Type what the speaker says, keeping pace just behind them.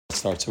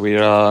Start. So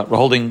we're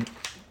holding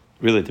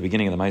really at the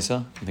beginning of the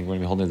Maisa. I think we're going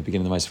to be holding at the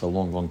beginning of the Maisa for a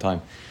long, long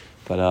time.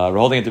 But we're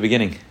holding at the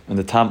beginning when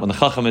the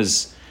Chacham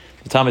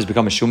has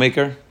become a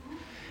shoemaker,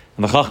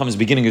 and the Chacham is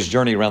beginning his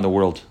journey around the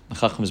world. The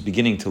Chacham is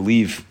beginning to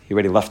leave. He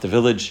already left the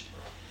village.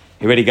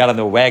 He already got on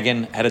the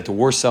wagon, headed to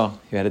Warsaw.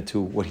 He headed to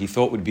what he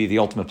thought would be the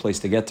ultimate place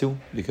to get to,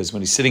 because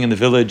when he's sitting in the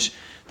village,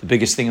 the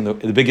biggest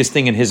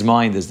thing in his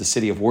mind is the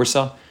city of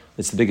Warsaw.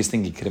 It's the biggest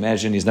thing he could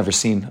imagine. He's never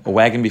seen a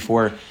wagon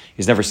before.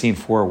 He's never seen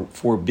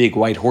four big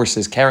white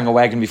horses carrying a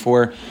wagon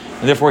before.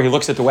 And therefore he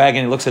looks at the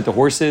wagon, he looks at the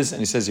horses, and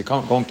he says, "You're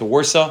going to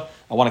Warsaw,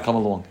 I want to come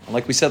along." And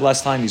like we said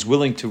last time, he's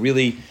willing to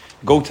really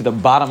go to the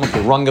bottom of the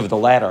rung of the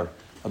ladder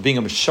of being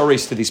a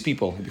misharis to these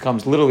people. He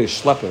becomes literally a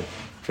schlepper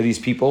for these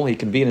people. He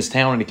can be in his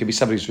town, and he can be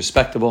somebody who's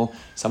respectable,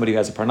 somebody who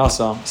has a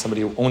parnasa,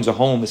 somebody who owns a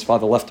home. His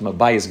father left him a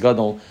bayis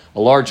gadol,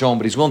 a large home,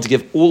 but he's willing to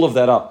give all of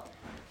that up,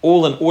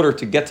 all in order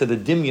to get to the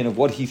dimyan of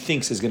what he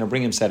thinks is going to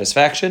bring him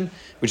satisfaction,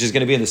 which is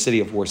going to be in the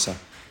city of Warsaw. And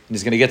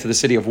he's going to get to the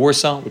city of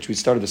Warsaw, which we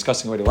started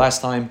discussing already last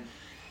time.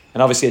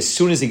 And obviously, as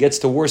soon as he gets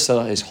to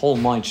Warsaw, his whole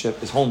mind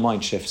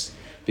shifts.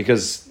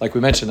 Because, like we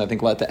mentioned, I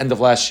think at the end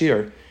of last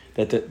year,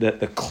 that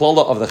the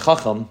klala of the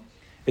Chacham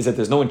is that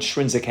there's no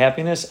intrinsic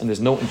happiness and there's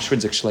no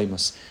intrinsic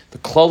shleimus. The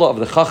klala of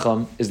the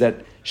Chacham is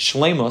that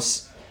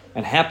shleimus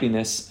and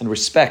happiness and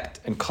respect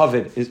and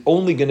kavod is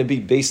only going to be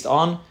based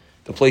on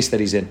the place that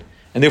he's in.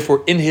 And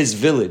therefore, in his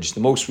village, the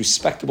most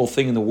respectable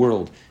thing in the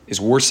world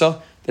is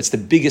Warsaw. That's the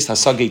biggest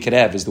hasaga he could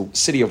have, is the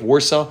city of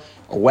Warsaw,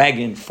 a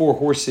wagon, 4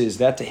 horses.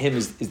 That to him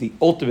is the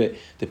ultimate,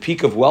 the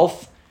peak of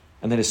wealth.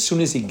 And then as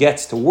soon as he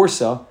gets to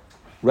Warsaw,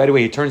 right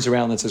away he turns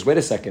around and says, wait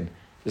a second,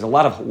 there's a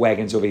lot of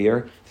wagons over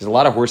here, there's a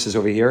lot of horses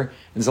over here, and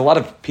there's a lot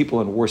of people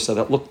in Warsaw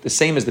that look the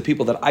same as the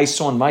people that I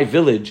saw in my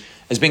village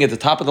as being at the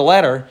top of the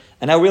ladder,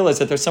 and I realize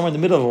that they're somewhere in the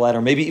middle of the ladder,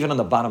 maybe even on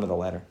the bottom of the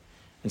ladder.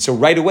 And so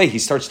right away he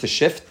starts to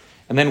shift.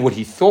 And then what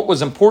he thought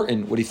was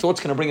important, what he thought was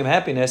going to bring him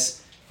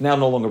happiness, now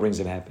no longer brings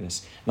him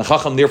happiness. And the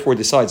Chacham therefore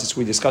decides, as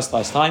we discussed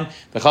last time,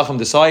 the Chacham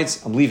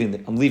decides, I'm leaving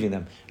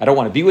them. I don't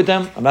want to be with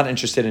them. I'm not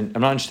interested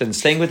in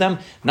staying with them.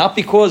 Not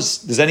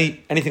because there's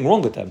anything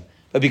wrong with them,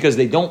 but because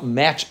they don't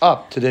match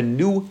up to the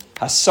new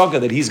hasaga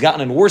that he's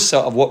gotten in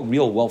Warsaw of what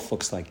real wealth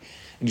looks like.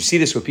 And you see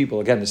this with people.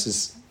 Again, this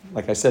is,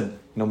 like I said,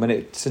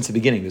 since the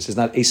beginning, this is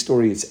not a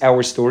story, it's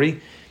our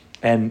story.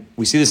 And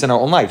we see this in our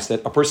own lives,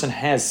 that a person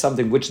has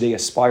something which they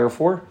aspire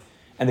for,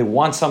 and they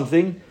want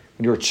something.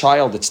 When you're a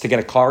child, it's to get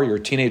a car. You're a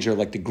teenager,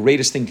 like the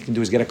greatest thing you can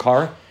do is get a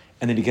car,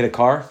 and then you get a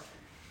car,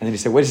 and then you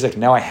say, "Wait a second,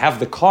 now I have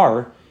the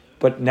car,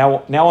 but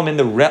now I'm in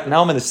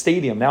the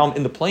stadium. Now I'm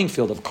in the playing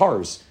field of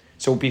cars.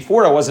 So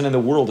before I wasn't in the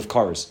world of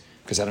cars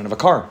because I don't have a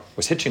car. I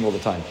was hitching all the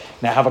time.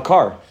 Now I have a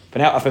car, but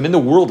now if I'm in the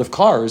world of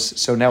cars,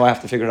 so now I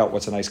have to figure out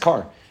what's a nice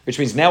car, which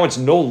means now it's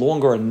no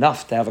longer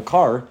enough to have a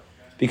car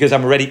because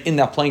I'm already in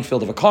that playing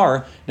field of a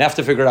car. Now I have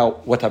to figure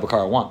out what type of car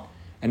I want."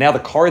 And now the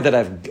car that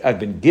I've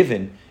been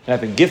given and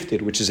I've been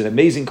gifted, which is an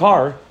amazing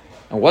car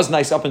and was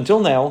nice up until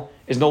now,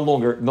 is no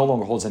longer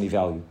holds any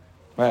value.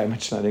 Right? I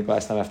mentioned, I think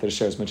last time after the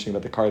show, I was mentioning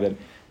about the car that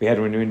we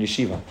had when we were in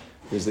yeshiva.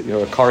 It was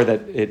a car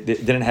that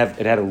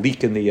it had a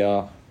leak in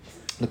the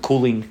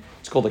cooling.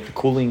 It's called like the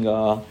cooling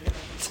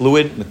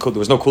fluid. There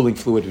was no cooling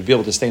fluid to be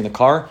able to stay in the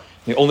car.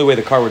 And the only way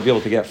the car would be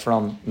able to get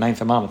from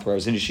 9th and Monmouth, where I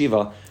was in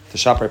yeshiva, to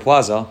Shoprite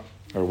Plaza,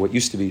 or what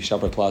used to be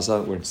Shoprite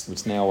Plaza, where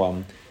it's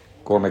now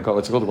Gourmet Glut.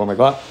 What's it called? Gourmet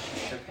Glut?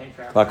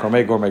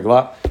 Gourmet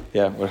Glut.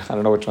 Yeah, I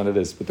don't know which one it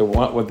is. But the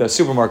one with the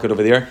supermarket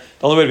over there,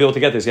 the only way to be able to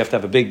get this, you have to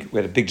have we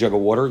had a big jug of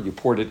water. You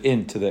poured it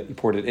into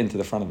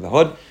the front of the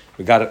hood.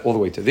 We got it all the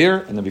way to there,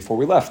 and then before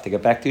we left to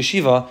get back to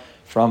yeshiva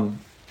from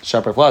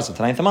Shoprite Plaza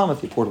to 9th and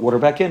Monmouth, you poured water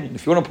back in. And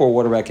if you want to pour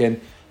water back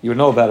in, you would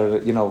know about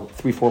it,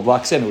 3-4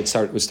 blocks in, it would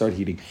start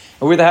heating.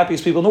 And we were the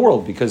happiest people in the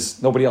world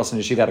because nobody else in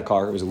yeshiva had a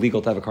car. It was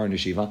illegal to have a car in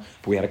yeshiva,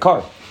 but we had a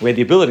car. We had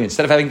the ability,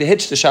 instead of having to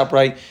hitch to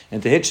ShopRite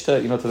and to hitch to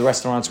the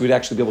restaurants, we'd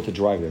actually be able to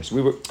drive there.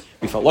 So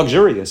we felt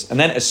luxurious. And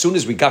then as soon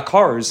as we got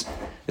cars,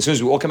 as soon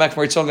as we all came back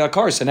from Eretz Yisrael and got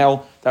cars, so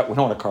now that we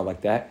don't want a car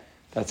like that.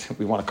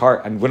 We want a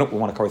car, and we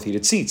want a car with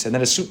heated seats. And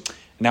then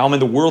now I'm in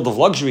the world of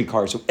luxury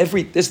cars. So this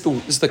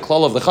is the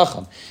klal of the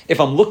Chacham. If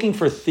I'm looking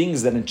for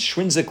things that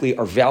intrinsically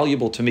are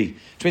valuable to me,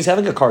 which means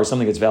having a car is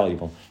something that's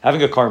valuable.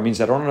 Having a car means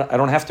that I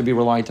don't have to be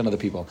reliant on other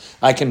people.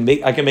 I can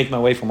make my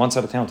way from one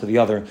side of town to the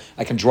other.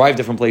 I can drive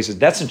different places.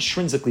 That's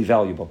intrinsically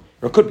valuable,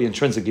 or it could be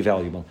intrinsically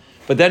valuable.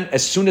 But then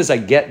as soon as I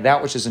get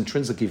that which is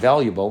intrinsically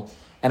valuable,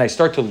 and I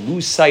start to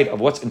lose sight of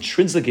what's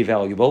intrinsically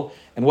valuable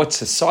and what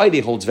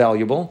society holds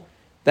valuable,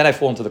 then I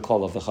fall into the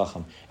klal of the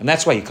Chacham. And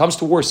that's why he comes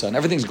to Warsaw and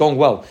everything's going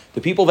well.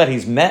 The people that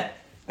he's met,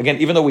 again,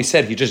 even though we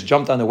said he just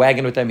jumped on the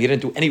wagon with them, he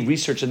didn't do any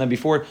research on them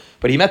before,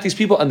 but he met these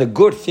people and the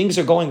good things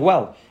are going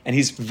well. And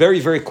he's very,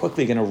 very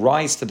quickly going to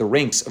rise to the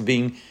ranks of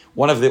being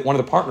one of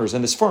the partners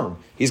in this firm.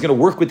 He's going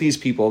to work with these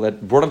people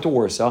that brought him to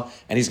Warsaw,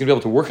 and he's going to be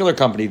able to work in their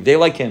company. They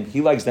like him. He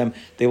likes them.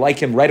 They like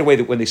him right away.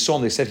 That when they saw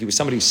him, they said he was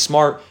somebody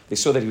smart. They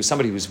saw that he was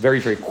somebody who was very,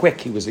 very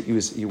quick. He was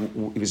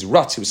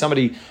ruts. He was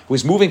somebody who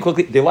was moving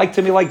quickly. They liked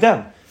him. He liked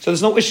them. So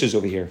there's no issues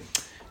over here.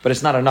 But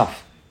it's not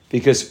enough.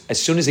 because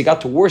as soon as he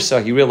got to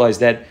Warsaw, he realized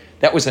that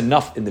that was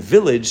enough in the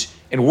village.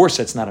 In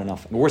Warsaw, it's not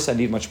enough. In Warsaw, I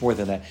need much more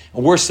than that.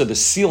 In Warsaw, the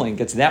ceiling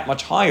gets that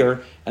much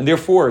higher, and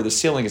therefore the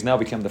ceiling has now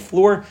become the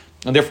floor,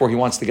 and therefore he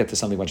wants to get to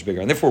something much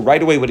bigger. And therefore,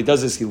 right away, what he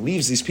does is he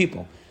leaves these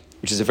people,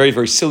 which is a very,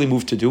 very silly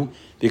move to do,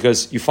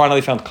 because you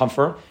finally found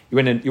comfort. You're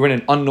in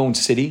an unknown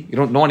city. You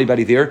don't know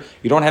anybody there.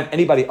 You don't have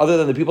anybody other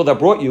than the people that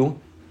brought you.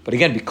 But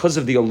again, because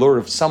of the allure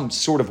of some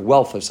sort of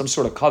wealth, of some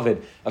sort of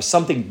covet, of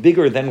something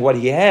bigger than what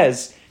he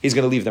has, he's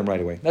going to leave them right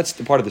away. That's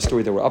the part of the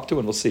story that we're up to,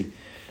 and we'll see.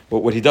 But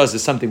what he does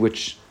is something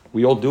which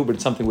we all do, but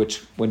it's something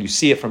which, when you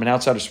see it from an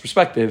outsider's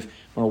perspective,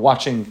 when we're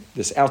watching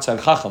this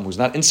outside chacham who's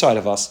not inside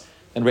of us,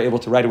 and we're able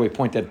to right away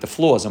point at the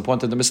flaws and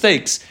point at the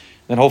mistakes,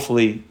 then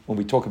hopefully when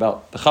we talk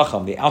about the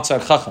chacham, the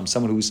outside chacham,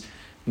 someone who's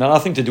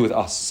nothing to do with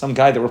us, some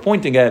guy that we're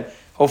pointing at,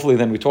 hopefully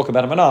then we talk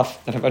about him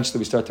enough, that eventually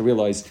we start to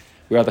realize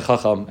we are the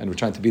chacham, and we're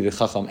trying to be the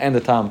chacham and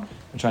the tam,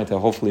 and trying to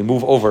hopefully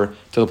move over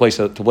to the place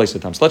of the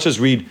tam. So let's just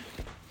read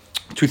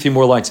 2-3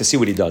 more lines to see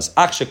what he does.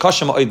 That's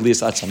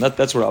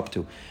what we're up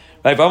to.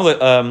 Right,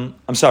 I'm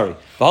sorry.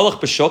 Well,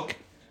 let's go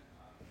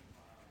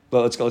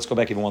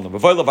back even one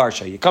more.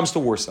 He comes to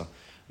Warsaw.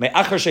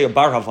 Because he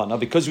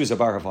was a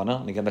bar Havana,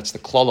 and again that's the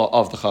klala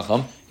of the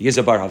chacham, he is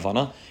a bar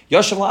Havana.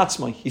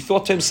 He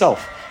thought to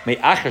himself,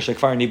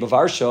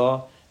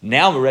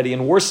 now I'm already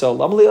in Warsaw.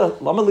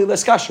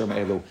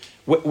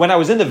 When I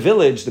was in the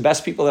village, the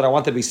best people that I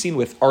wanted to be seen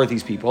with are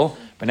these people.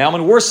 But now I'm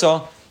in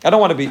Warsaw. I don't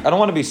want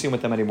to be seen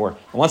with them anymore.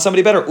 I want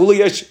somebody better.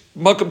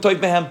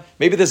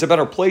 Maybe there's a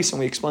better place, and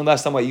we explained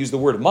last time why I used the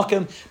word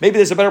makim. Maybe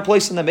there's a better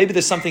place than that. Maybe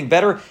there's something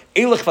better.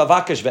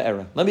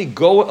 Let me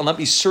go and let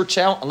me search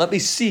out and let me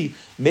see.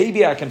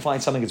 Maybe I can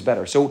find something that's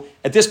better. So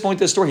at this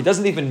point in the story, he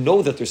doesn't even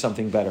know that there's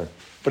something better.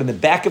 But in the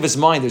back of his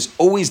mind, there's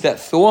always that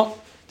thought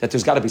that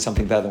there's got to be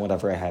something better than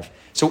whatever I have.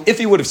 So if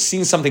he would have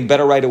seen something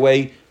better right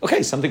away,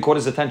 okay, something caught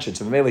his attention.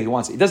 So maybe he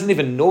wants it. He doesn't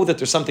even know that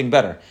there's something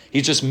better.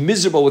 He's just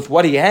miserable with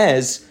what he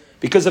has,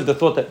 because of the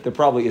thought that there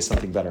probably is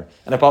something better.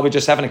 And I probably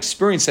just haven't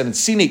experienced it and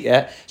seen it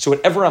yet. So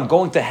whatever I'm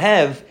going to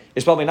have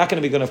is probably not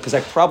going to be good enough, because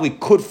I probably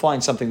could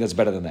find something that's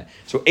better than that.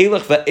 So I'm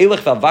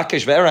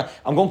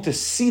going to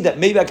see that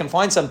maybe I can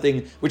find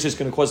something which is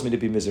going to cause me to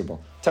be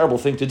miserable. Terrible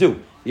thing to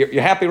do.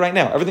 You're happy right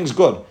now. Everything's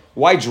good.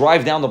 Why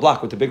drive down the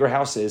block with the bigger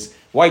houses?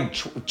 Why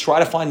try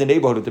to find the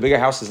neighborhood with the bigger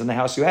houses than the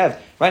house you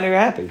have? Right now you're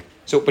happy.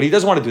 So, but he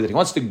doesn't want to do that. He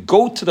wants to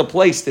go to the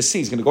place to see.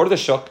 He's going to go to the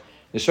shuk.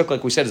 The shuk,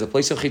 like we said, is a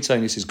place of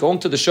chitzaynis. He's going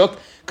to the shuk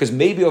because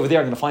maybe over there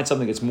I'm going to find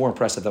something that's more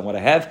impressive than what I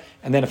have.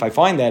 And then if I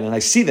find that and I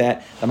see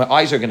that, then my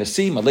eyes are going to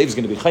see, my lev is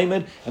going to be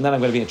chaymed, and then I'm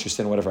going to be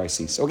interested in whatever I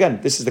see. So again,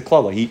 this is the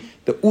klala.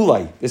 The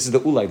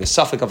ulay, the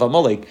suffix of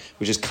Amalek,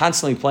 which is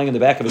constantly playing in the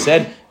back of his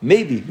head.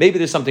 Maybe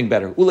there's something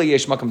better. Ulay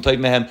yesh makam toiv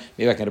mehem.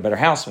 Maybe I can get a better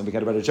house. Maybe I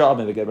get a better job.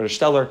 Maybe I get a better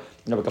stellar.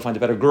 Maybe I can find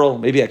a better girl.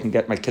 Maybe I can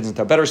get my kids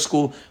into a better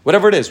school.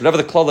 Whatever it is, whatever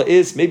the klala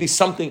is, maybe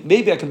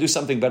I can do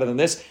something better than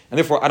this, and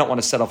therefore I don't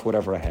want to set off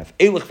whatever I have.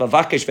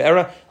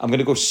 I'm going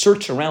to go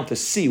search around to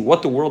see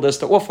what the world has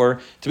to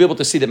offer, to be able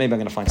to see that maybe I'm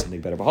going to find something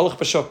better.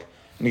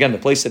 And again, the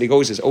place that he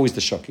goes is always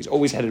the shuk. He's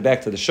always headed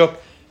back to the shuk,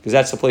 because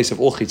that's the place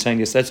of all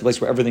chitzanias. That's the place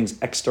where everything's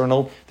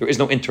external. There is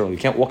no internal. You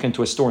can't walk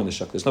into a store in the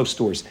shuk. There's no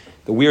stores.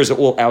 The weirs are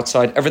all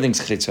outside. Everything's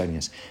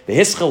chitzanias. The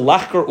hischel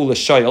lachker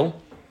ulashayel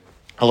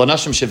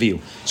halanashim shaviu.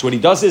 So what he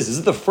does is, this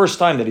is the first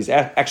time that he's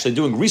actually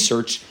doing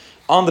research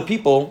on the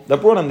people that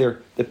brought him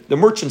there, the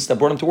merchants that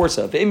brought him to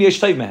Warsaw. The im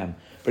yesh tayv mehem.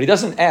 But he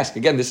doesn't ask,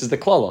 again, this is the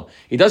klala.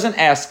 He doesn't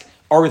ask,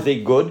 are they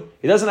good?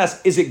 He doesn't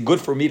ask, is it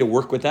good for me to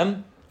work with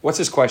them? What's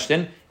his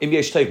question? Im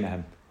yesh tayv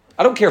mehem.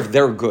 I don't care if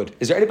they're good.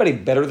 Is there anybody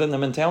better than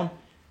them in town?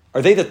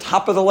 Are they the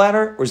top of the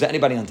ladder, or is there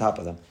anybody on top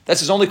of them?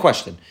 That's his only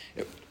question.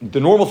 The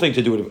normal thing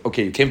to do,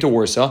 okay, you came to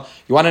Warsaw,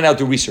 you want to now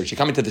do research. You're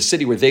coming to the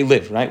city where they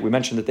live, right? We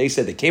mentioned that they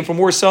said they came from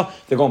Warsaw,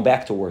 they're going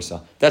back to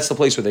Warsaw. That's the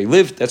place where they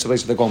live, that's the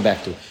place where they're going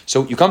back to.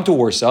 So you come to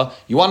Warsaw,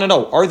 you want to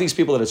know, are these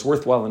people that it's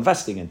worthwhile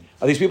investing in?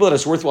 Are these people that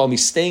it's worthwhile me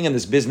staying in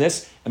this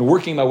business and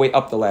working my way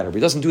up the ladder? But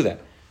he doesn't do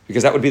that,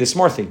 because that would be the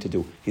smart thing to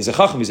do. He's a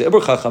chacham, he's a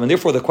ibr chacham, and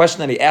therefore the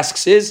question that he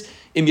asks is,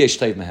 im yesh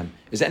tayv mehem.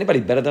 Is there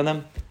anybody better than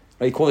them?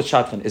 Right? You call it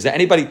shotgun. Is there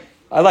anybody...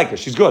 I like her.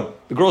 She's good.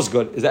 The girl's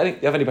good. Do you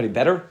have anybody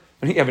better?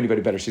 I don't have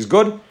anybody better. She's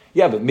good.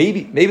 Yeah, but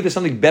maybe there's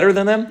something better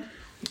than them.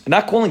 I'm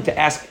not calling to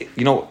ask,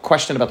 a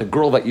question about the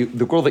girl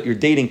that you're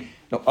dating.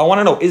 No, I want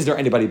to know, is there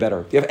anybody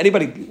better? Do you have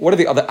anybody? What are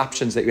the other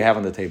options that you have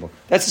on the table?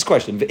 That's his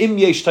question. V'im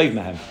yesh tayv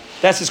mehem.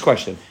 That's his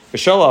question.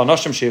 V'shala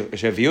anoshim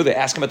sheviu. They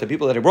ask him about the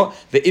people that he brought.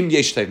 V'im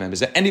yesh tayv mehem. Is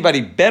there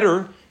anybody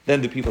better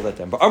than the people that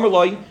them? But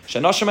Amrloi,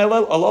 Shanashim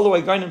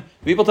Alalu Againim.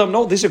 People tell him,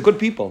 no, these are good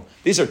people.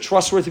 These are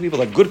trustworthy people.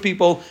 They're good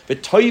people.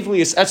 But Toivli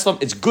is Etzlam.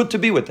 It's good to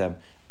be with them.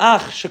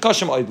 Ach,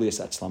 Shakashim Oidli is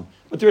Etzlam.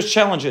 But there's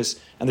challenges.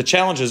 And the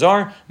challenges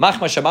are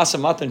Machma Shabasa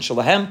Matan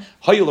Shalahem,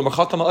 Hayul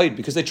Machakam Oid,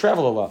 because they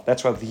travel a lot.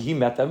 That's why he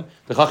met them.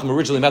 The Chacham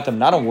originally met them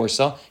not in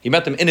Warsaw. He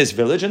met them in his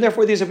village, and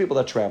therefore these are people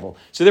that travel.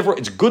 So therefore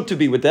it's good to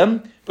be with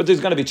them, but there's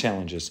going to be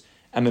challenges.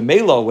 And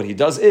Memelo, what he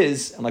does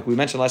is, and like we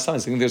mentioned last time, I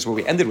think this is what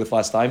we ended with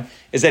last time,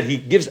 is that he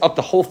gives up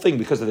the whole thing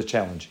because of the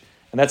challenge.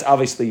 And that's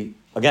obviously,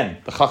 again,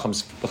 the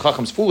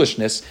Chacham's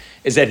foolishness,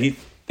 is that he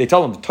They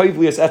tell them, Toiv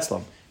lias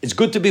etzlam. It's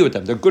good to be with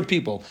them. They're good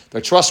people. They're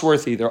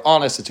trustworthy. They're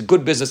honest. It's a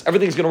good business.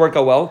 Everything's going to work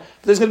out well.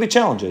 But there's going to be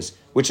challenges,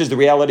 which is the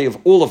reality of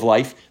all of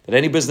life, that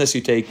any business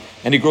you take,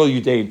 any girl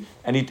you date,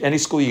 any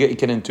school you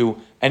get into,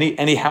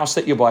 any house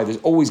that you buy, there's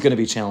always going to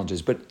be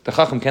challenges. But the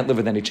Chacham can't live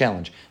with any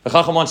challenge. The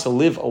Chacham wants to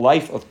live a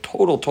life of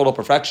total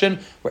perfection,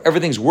 where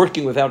everything's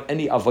working without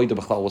any avodah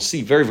b'chlal. We'll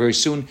see very, very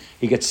soon,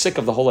 he gets sick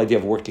of the whole idea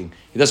of working.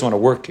 He doesn't want to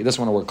work. He doesn't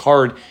want to work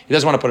hard. He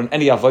doesn't want to put in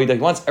any avodah. He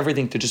wants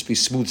everything to just be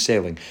smooth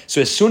sailing.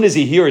 So as soon as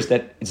he hears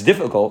that it's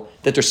difficult,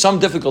 that there's some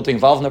difficulty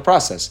involved in the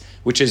process,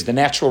 which is the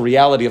natural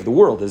reality of the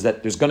world, is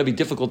that there's going to be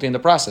difficulty in the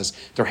process.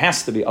 There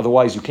has to be,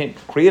 otherwise you can't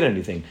create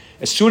anything.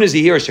 As soon as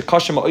he hears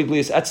Shekashim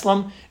Oidlias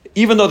Etzlam,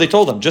 even though they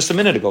told him just a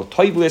minute ago,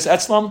 Toiblias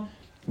Etzlam,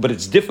 but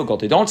it's difficult.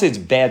 They don't say it's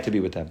bad to be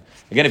with them.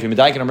 Again, if you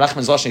medayik in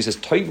Nachman's lashon, he says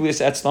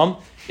Toiblias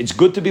Etzlam, it's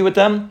good to be with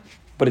them,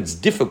 but it's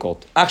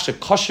difficult.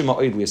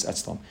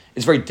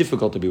 It's very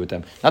difficult to be with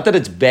them. Not that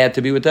it's bad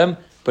to be with them,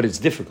 but it's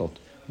difficult.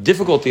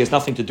 Difficulty has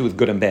nothing to do with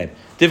good and bad.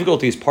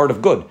 Difficulty is part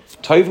of good.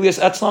 Toiblias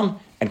Etzlam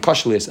and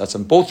Kashlias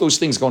Etzlam. Both those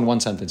things go in one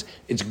sentence.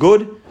 It's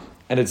good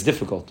and it's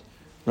difficult.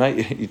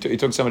 Right? You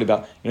talk to somebody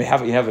about, you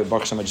have a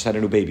Baruch Hashem, I just had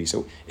a new baby.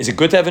 So is it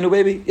good to have a new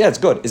baby? Yeah, it's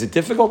good. Is it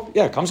difficult?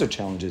 Yeah, it comes with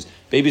challenges.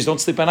 Babies don't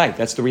sleep at night.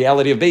 That's the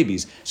reality of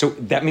babies. So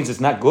that means it's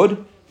not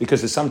good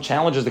because there's some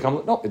challenges that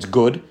come. No, it's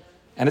good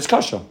and it's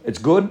kasha. It's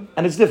good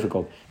and it's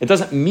difficult. It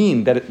doesn't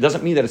mean that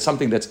it's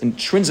something that's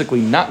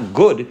intrinsically not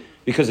good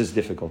because it's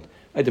difficult.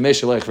 Right? The Meir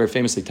Shalech very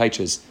famously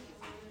teaches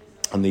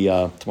on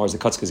the tomorrow's the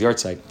Kutzke's yard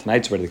site.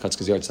 Tonight's already the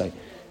Kutzke's yard site.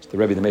 It's the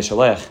Rebbe, the Meir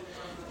Shalech,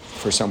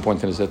 for a certain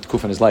point in his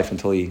kuf in his life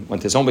until he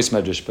went to his own base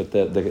medrash. But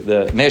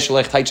the Meir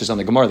Shalech teaches on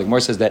the Gemara. The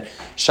Gemara says that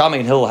Shammai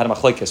and Hillel had a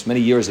machlokes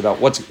many years about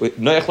what's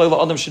noyach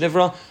leila adam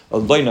shenivra or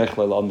loy noyach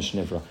leila adam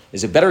shenivra.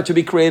 Is it better to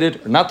be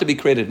created or not to be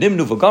created?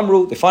 Nimnu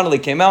v'gamru. They finally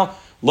came out.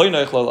 Loy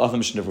noyach leila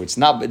adam shenivru.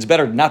 It's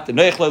better not to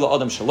noyach leila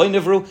adam shaloy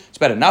nivru. It's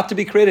better not to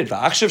be created.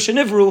 Va'achshav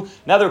shenivru.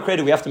 Now they're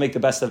created. We have to make the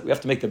best of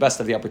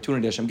the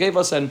opportunity Hashem gave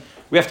us, and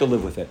we have to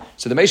live with it.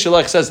 So the Meir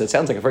Shalech says that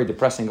sounds like a very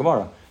depressing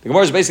Gemara. The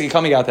Gemara is basically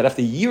coming out that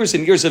after years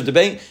and years of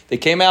debate, they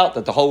came out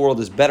that the whole world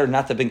is better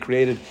not to have been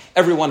created.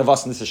 Every one of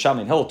us, and this is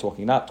Shammai and Hillel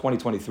talking, not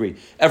 2023.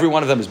 Every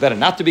one of them is better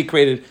not to be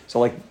created.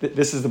 So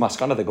this is the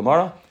maskana of the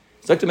Gemara.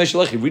 It's like the Meir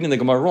Shalech, you're reading the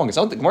Gemara wrong.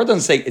 The Gemara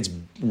doesn't say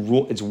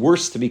it's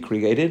worse to be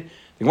created.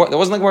 That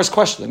wasn't the Gemara's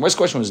question. The Gemara's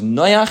question was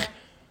noyach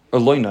or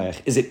loy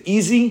noyach. Is it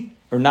easy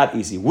or not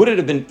easy? Would it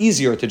have been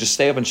easier to just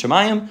stay up in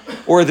Shemayim,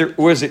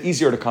 or is it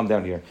easier to come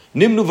down here?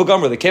 Nimnu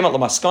v'gamra, they came out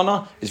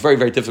lamaskana, it's very,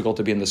 very difficult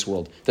to be in this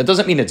world. That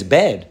doesn't mean it's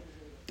bad.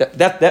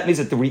 That means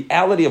that the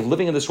reality of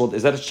living in this world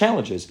is that it's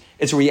challenges.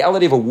 It's a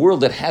reality of a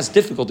world that has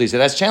difficulties,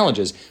 that has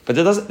challenges. But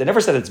they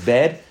never said it's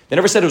bad. They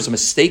never said it was a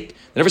mistake.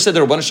 They never said that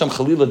Rabban Hashem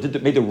Chalila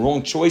made the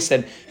wrong choice.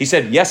 And he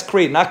said, yes,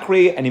 create, not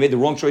create, and he made the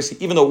wrong choice,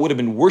 even though it would have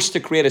been worse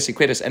to create us, he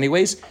created us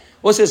anyways.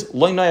 Well, it says, it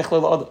would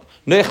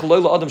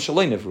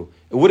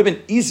have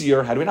been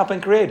easier had we not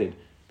been created.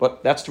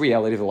 But that's the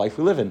reality of the life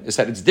we live in, is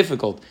that it's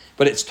difficult.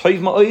 But it's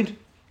toiv ma'od,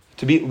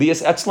 to be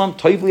lias etzlam,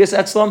 toiv lias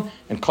etzlam,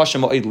 and kasha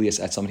ma'od lias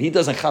etzlam. He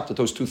doesn't chap that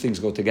those two things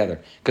go together.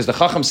 Because the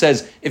Chacham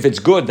says, if it's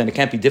good, then it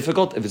can't be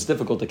difficult. If it's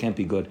difficult, it can't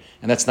be good.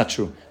 And that's not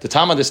true. The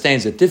Tam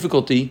understands that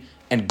difficulty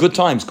and good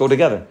times go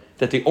together.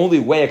 That the only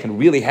way I can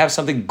really have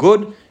something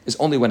good is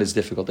only when it's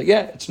difficult. That,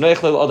 it's noyach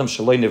leil adam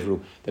shaloi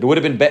nivru. That it would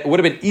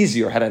have been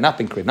easier had I not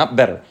been created. Not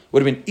better. It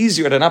would have been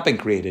easier had I not been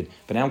created.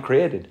 But now I'm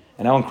created.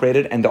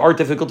 And there are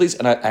difficulties,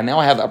 and now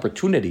I have the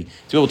opportunity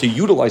to be able to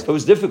utilize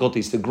those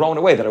difficulties to grow in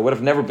a way that I would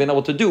have never been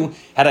able to do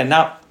had I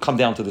not come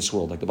down to this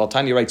world. Like the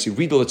Baltani writes, you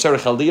read the Letzerech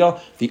Aliyah,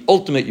 the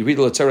ultimate you read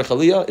the Letzerech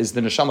Aliyah is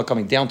the Neshama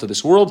coming down to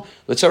this world.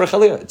 Letzerech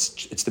Aliyah,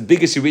 it's the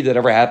biggest you read that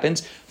ever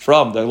happens,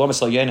 from the Elam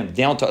Yisrael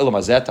down to Elam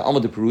Hazet, to Alma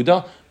de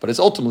Peruda, but it's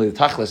ultimately the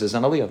Tachlis is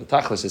an Aliyah. The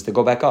Tachlis is to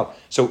go back up.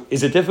 So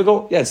is it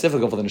difficult? Yeah, it's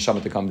difficult for the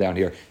Neshama to come down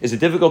here. Is it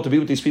difficult to be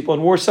with these people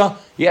in Warsaw?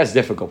 Yeah, it's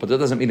difficult, but that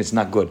doesn't mean it's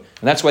not good.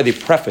 And that's why they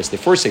first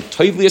say,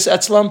 Toiv lias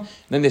etzlam, and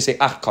then they say,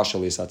 kasha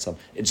lias etzlam.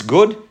 It's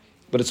good,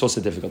 but it's also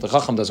difficult. The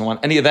Chacham doesn't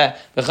want any of that.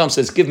 The Chacham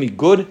says, give me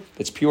good,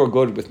 that's pure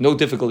good, with no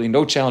difficulty,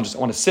 no challenges. I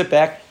want to sit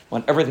back, I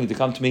want everything to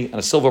come to me on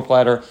a silver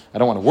platter. I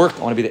don't want to work.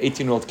 I want to be the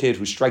 18-year-old kid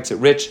who strikes it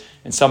rich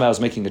and somehow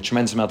is making a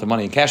tremendous amount of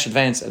money in cash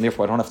advance, and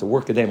therefore I don't have to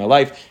work a day in my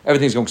life.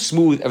 Everything's going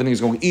smooth.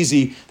 Everything's going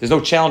easy. There's no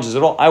challenges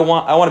at all. I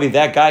want to be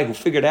that guy who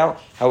figured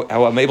out how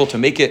I'm able to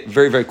make it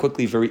very, very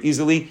quickly, very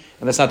easily,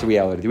 and that's not the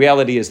reality. The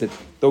reality is that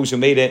those who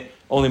made it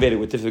only made it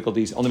with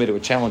difficulties, only made it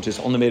with challenges,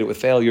 only made it with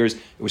failures.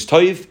 It was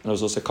toiv, and it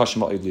was also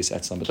kashma iblis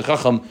etzlam. But the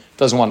Chacham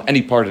doesn't want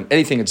any part in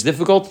anything that's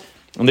difficult,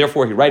 and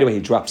therefore right away he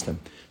drops them.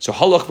 So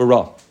halach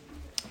v'ra.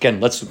 Again,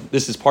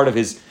 this is part of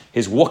his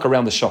walk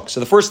around the shuk.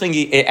 So the first thing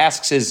he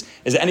asks is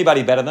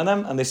anybody better than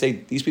them? And they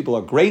say, these people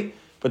are great,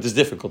 but there's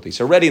difficulty.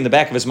 So already in the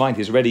back of his mind,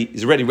 he's already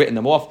written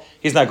them off.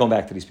 He's not going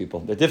back to these people.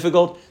 They're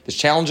difficult, there's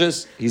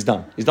challenges, he's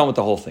done. He's done with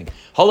the whole thing.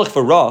 Halach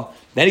for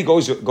then he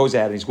goes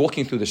out and he's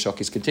walking through the shuk,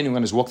 he's continuing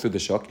on his walk through the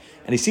shuk,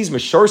 and he sees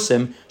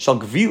Mesharsim shall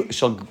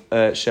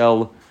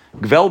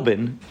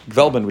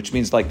Gvelbin, which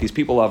means like these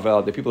people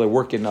the people that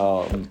work in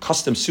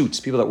custom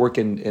suits, people that work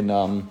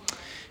in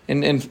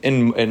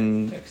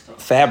in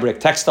fabric,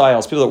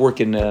 textiles, people that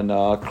work in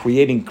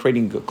creating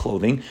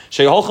clothing.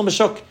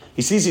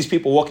 He sees these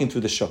people walking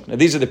through the shuk. Now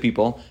these are the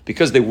people,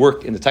 because they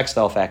work in the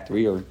textile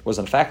factory, or it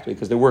wasn't a factory,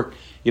 because they work,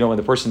 in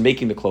the person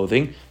making the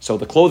clothing. So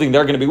the clothing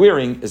they're going to be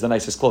wearing is the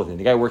nicest clothing.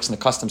 The guy who works in a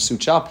custom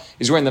suit shop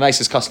is wearing the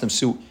nicest custom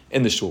suit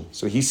in the shul.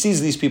 So he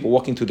sees these people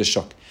walking through the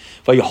shuk.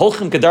 They're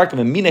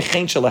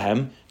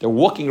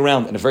walking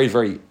around in a very,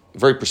 very,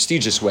 very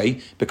prestigious way.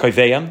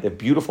 They have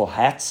beautiful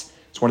hats.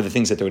 It's one of the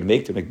things that they would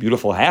make. They make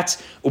beautiful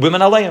hats.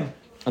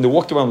 And they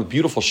walked around with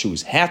beautiful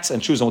shoes, hats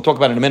and shoes. And we'll talk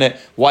about in a minute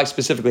why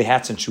specifically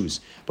hats and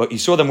shoes. But you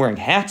saw them wearing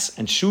hats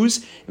and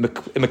shoes in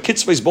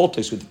kitzvahs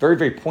boltos with very,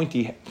 very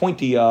pointy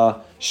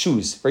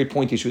shoes, very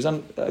pointy shoes.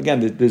 And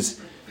again,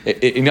 there's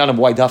in Yanam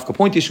why dafka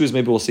pointy shoes.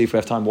 Maybe we'll see if we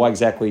have time why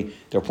exactly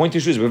they're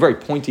pointy shoes. But very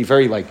pointy,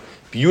 very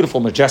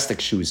beautiful,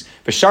 majestic shoes.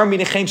 The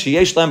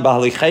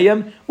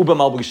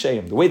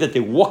way that they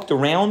walked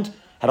around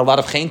had a lot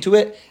of chen to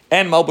it,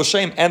 and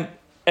malbusheim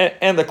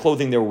and the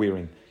clothing they were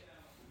wearing.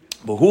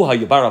 So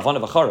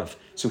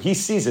he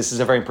sees this as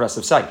a very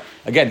impressive sight.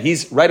 Again,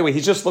 he's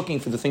just looking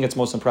for the thing that's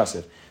most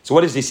impressive. So what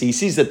does he see? He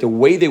sees that the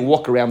way they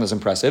walk around is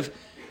impressive.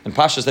 And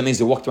Pashas, that means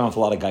they walked around with a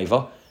lot of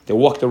gaiva. They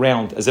walked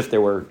around as if they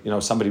were,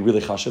 somebody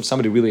really chashiv,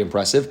 somebody really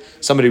impressive,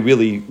 somebody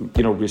really,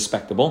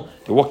 respectable.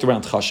 They walked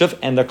around chashiv,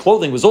 and their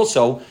clothing was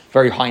also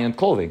very high-end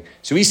clothing.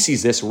 So he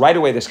sees this, right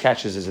away this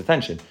catches his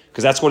attention,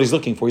 because that's what he's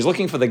looking for. He's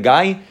looking for the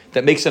guy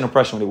that makes an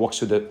impression when he walks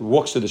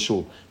through the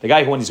shul. The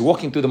guy who, when he's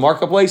walking through the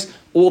marketplace,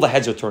 all the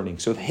heads are turning.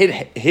 So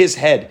his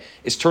head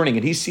is turning,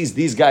 and he sees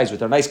these guys with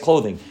their nice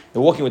clothing.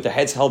 They're walking with their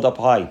heads held up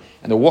high,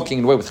 and they're walking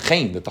in a way with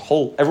chen, that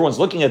everyone's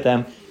looking at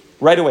them.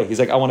 Right away, he's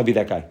like, I want to be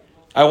that guy.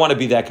 I want to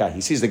be that guy. He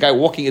sees the guy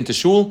walking into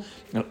shul,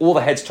 and all the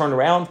heads turn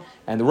around,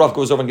 and the Rav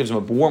goes over and gives him a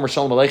warmer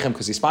shalom aleichem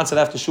because he sponsored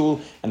after shul,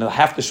 and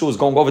half the shul is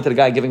going over to the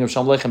guy giving him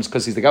shalom aleichem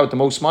because he's the guy with the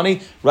most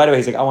money. Right away,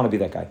 he's like, I want to be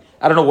that guy.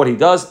 I don't know what he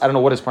does. I don't know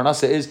what his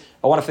parnasa is.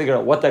 I want to figure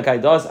out what that guy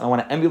does, and I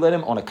want to emulate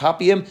him. I want to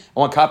copy him. I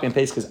want to copy and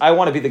paste because I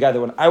want to be the guy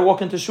that when I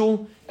walk into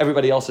shul,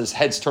 everybody else's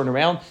heads turn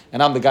around,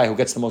 and I'm the guy who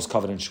gets the most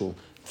covet in shul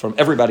from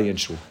everybody in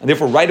shul. And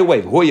therefore, right away,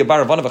 this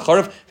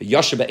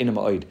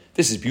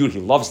is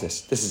beautiful. He loves this.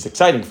 This is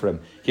exciting for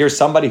him. Here's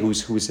somebody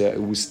who's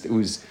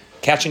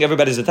catching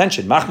everybody's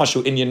attention.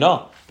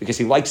 Because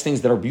he likes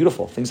things that are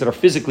beautiful, things that are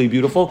physically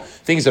beautiful,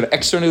 things that are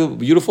externally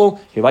beautiful.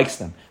 He likes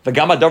them. And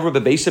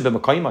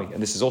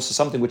this is also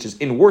something which is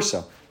in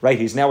Warsaw, right?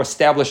 He's now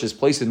established his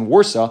place in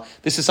Warsaw.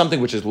 This is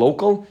something which is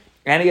local,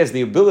 and he has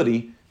the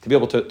ability to be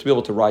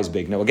able to rise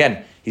big. Now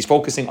again, he's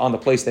focusing on the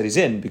place that he's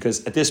in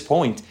because at this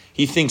point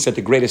he thinks that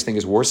the greatest thing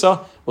is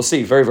Warsaw. We'll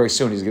see very, very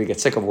soon he's going to get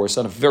sick of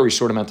Warsaw in a very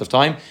short amount of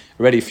time.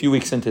 Already a few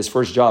weeks into his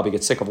first job, he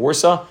gets sick of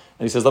Warsaw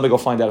and he says, let me go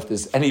find out if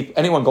there's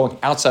anyone going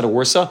outside of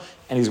Warsaw,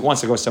 and he wants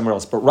to go somewhere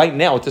else. But right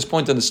now, at this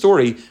point in the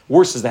story,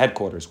 Warsaw is the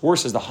headquarters.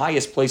 Warsaw is the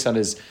highest place on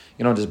his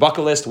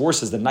bucket list.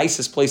 Warsaw is the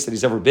nicest place that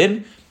he's ever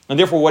been. And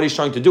therefore, what he's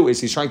trying to do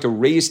is he's trying to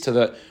rise to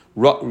the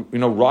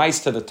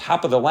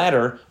top of the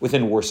ladder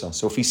within Warsaw.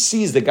 So if he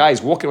sees the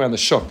guys walking around the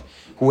shuk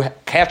who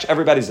catch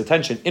everybody's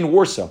attention in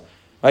Warsaw,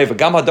 right?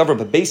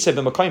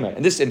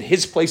 And this in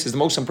his place is the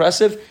most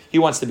impressive. He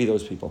wants to be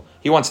those people.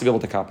 He wants to be able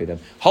to copy them.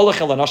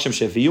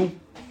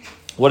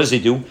 What does he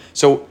do?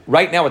 So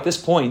right now at this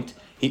point,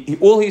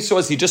 all he saw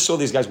is he just saw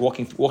these guys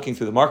walking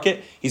through the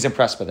market. He's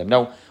impressed by them.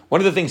 Now,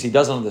 one of the things he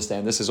doesn't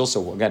understand, this is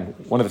also, again,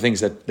 one of the things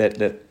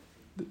that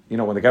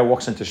when the guy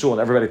walks into shul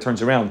and everybody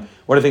turns around,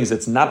 one of the things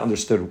that's not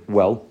understood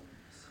well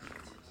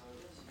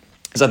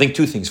is, I think,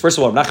 two things. First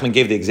of all, Nachman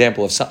gave the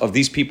example of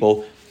these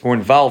people who were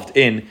involved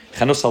in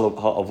chanus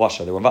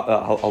al-basha. They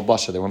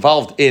were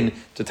involved in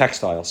the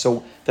textile.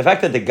 So the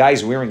fact that the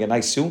guy's wearing a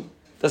nice suit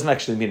doesn't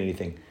actually mean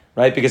anything,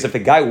 right? Because if the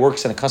guy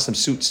works in a custom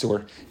suit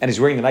store and he's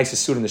wearing the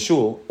nicest suit in the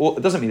shul,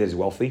 it doesn't mean that he's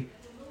wealthy.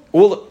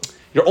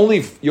 You're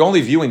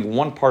only viewing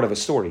one part of a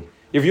story.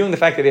 You're viewing the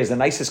fact that he has the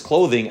nicest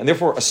clothing, and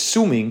therefore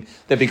assuming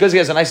that because he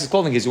has the nicest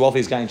clothing, he's the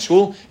wealthiest guy in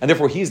shul, and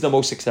therefore he's the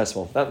most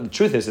successful. The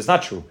truth is, it's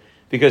not true.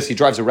 Because he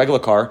drives a regular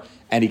car,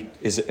 and he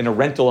is in a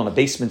rental in a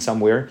basement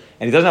somewhere,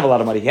 and he doesn't have a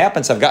lot of money. He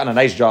happens to have gotten a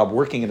nice job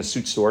working in a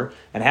suit store,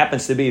 and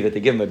happens to be that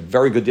they give him a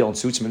very good deal in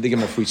suits, maybe they give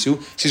him a free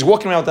suit. So he's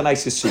walking around with the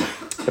nicest suit.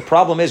 The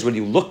problem is, when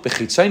you look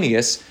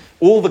bechitzonius,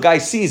 all the guy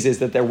sees is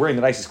that they're wearing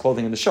the nicest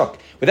clothing in the shuk.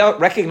 Without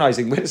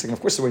recognizing, wait a second,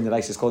 of course they're wearing the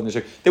nicest clothing in the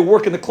shuk. They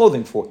work in the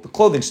clothing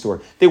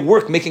store. They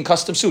work making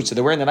custom suits, so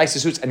they're wearing the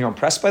nicest suits, and you're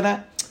impressed by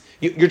that?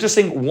 You're just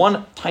saying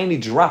one tiny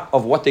drop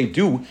of what they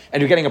do,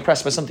 and you're getting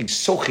impressed by something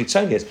so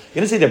chitzonius. You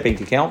didn't see their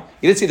bank account.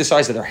 You didn't see the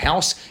size of their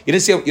house. You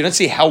didn't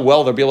see how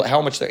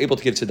much they're able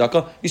to give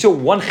tzedakah. You saw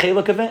one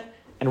chelik of it,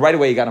 and right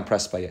away you got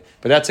impressed by it.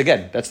 But that's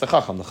the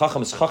chacham. The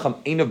chacham is chacham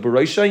einav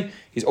b'roshai.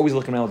 He's always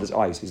looking around with his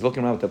eyes. He's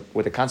looking around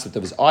with the concept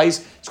of his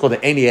eyes. It's called the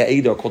Eni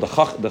Ha'eda, called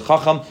the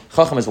Chacham.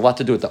 Chacham has a lot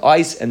to do with the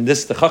eyes, and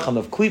the Chacham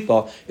of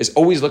Klipa is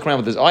always looking around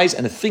with his eyes,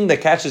 and the thing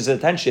that catches his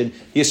attention,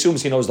 he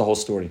assumes he knows the whole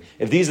story.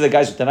 If these are the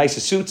guys with the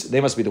nicest suits,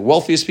 they must be the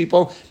wealthiest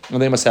people, and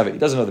they must have it. He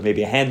doesn't know that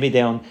maybe a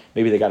hand-me-down,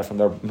 maybe they got it from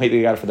their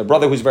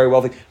brother who's very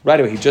wealthy. Right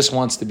away, he just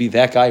wants to be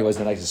that guy who has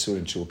the nicest suit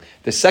in shul.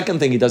 The second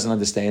thing he doesn't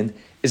understand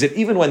is that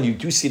even when you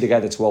do see the guy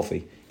that's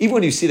wealthy, even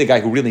when you see the guy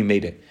who really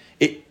made it,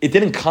 it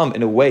didn't come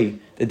in a way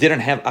that didn't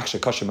have aksha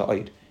kasha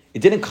ma'id.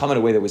 It didn't come in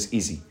a way that was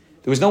easy.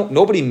 There was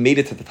nobody made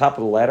it to the top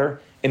of the ladder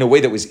in a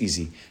way that was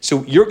easy.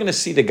 So you're going to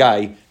see the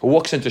guy who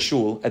walks into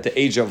shul at the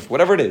age of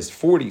whatever it is,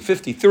 40,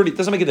 50, 30,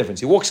 doesn't make a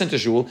difference. He walks into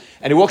shul,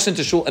 and he walks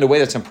into shul in a way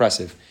that's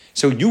impressive.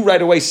 So you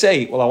right away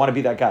say, well, I want to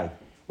be that guy,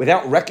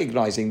 without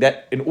recognizing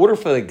that in order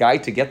for the guy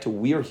to get to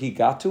where he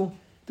got to,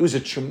 there was a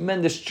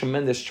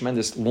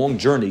tremendous long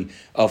journey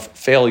of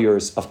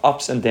failures, of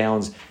ups and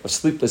downs, of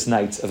sleepless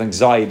nights, of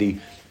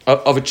anxiety,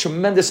 of a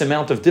tremendous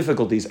amount of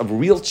difficulties, of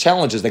real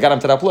challenges that got him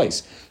to that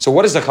place. So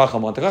what does the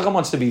Chacham want? The Chacham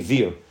wants to be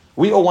there.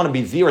 We all want to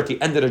be there at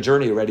the end of the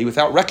journey already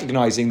without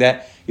recognizing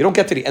that you don't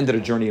get to the end of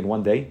the journey in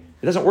one day.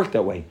 It doesn't work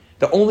that way.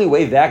 The only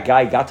way that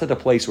guy got to the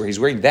place where he's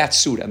wearing that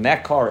suit and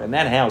that car and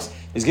that house,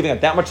 is giving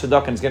up that much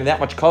tzedakah and is getting that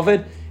much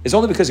covet, is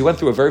only because he went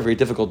through a very, very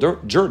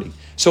difficult journey.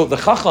 So the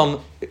Chacham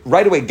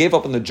right away gave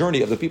up on the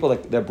journey of the people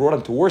that brought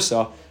him to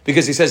Warsaw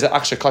because he says that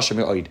aksha kasha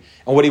me'oid.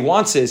 And what he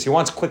wants is he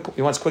wants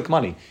quick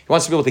money. He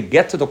wants to be able to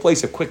get to the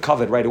place of quick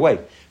covet right away.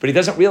 But he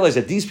doesn't realize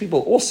that these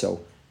people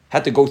also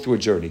had to go through a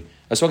journey.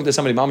 I was talking to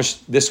somebody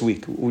mamish this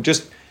week who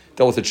just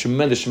dealt with a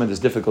tremendous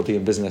difficulty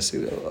in business,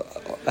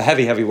 a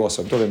heavy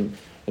lawsuit. I'm talking.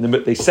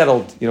 They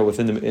settled,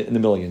 in the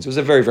millions. It was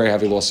a very, very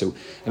heavy lawsuit,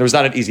 and it was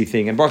not an easy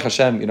thing. And Baruch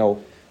Hashem,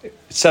 it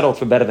settled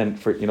for better than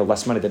for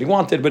less money that he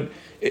wanted, but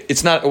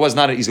it was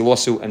not an easy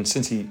lawsuit. And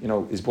since he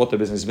he's bought the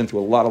business, he's been through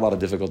a lot of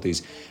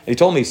difficulties. And he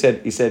told me, he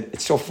said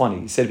it's so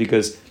funny. He said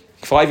because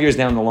 5 years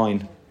down the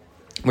line,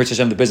 Mitzvah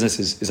Hashem, the business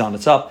is on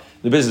its up.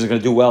 The business is going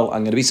to do well.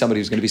 I'm going to be somebody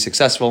who's going to be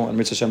successful. And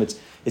Mitzvah Hashem,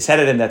 it's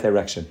headed in that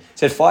direction. He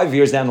said 5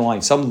 years down the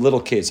line, some little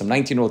kid, some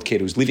 19-year-old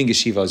kid who's leaving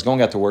yeshiva, is going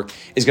out to work,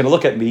 is going to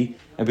look at me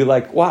and be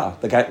like, wow,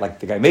 the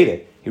guy made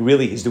it.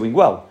 He's doing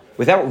well.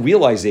 Without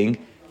realizing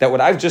that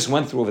what I've just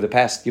went through over the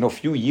past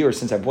few years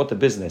since I bought the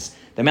business,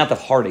 the amount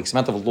of heartaches, the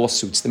amount of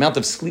lawsuits, the amount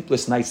of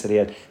sleepless nights that he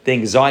had, the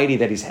anxiety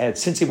that he's had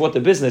since he bought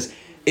the business,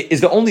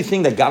 is the only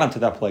thing that got him to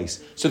that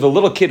place. So the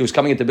little kid who's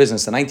coming into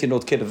business, the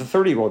 19-year-old kid, or the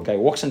 30-year-old guy who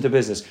walks into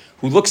business,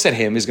 who looks at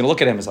him, is going to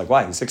look at him as like,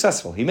 wow, he's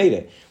successful, he made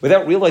it.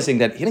 Without realizing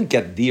that he didn't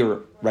get there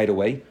right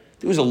away.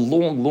 There was a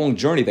long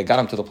journey that got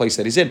him to the place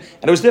that he's in.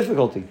 And it was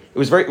difficulty. It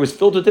was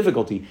filled with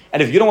difficulty.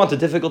 And if you don't want the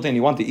difficulty and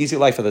you want the easy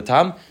life of the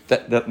Tam,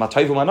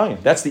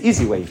 that's the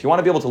easy way. If you want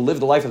to be able to live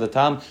the life of the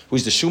Tam,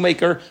 who's the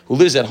shoemaker, who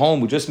lives at home,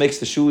 who just makes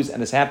the shoes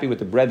and is happy with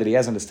the bread that he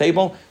has on his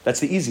table,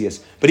 that's the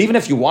easiest. But even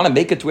if you want to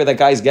make it to where that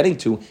guy is getting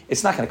to,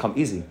 it's not going to come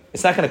easy.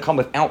 It's not going to come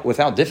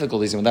without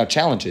difficulties and without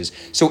challenges.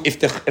 So if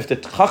the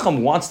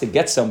Chacham wants to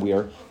get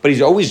somewhere, but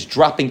he's always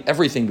dropping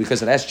everything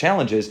because it has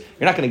challenges,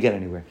 you're not going to get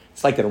anywhere.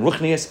 It's like that in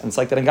Ruchnius and it's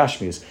like that in Gashmius.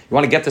 You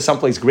want to get to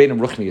someplace great in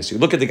Ruchnius. You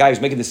look at the guy who's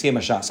making the Siyam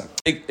HaShasa.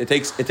 It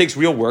takes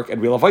real work and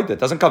real avodah. It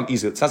doesn't come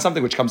easily. It's not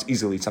something which comes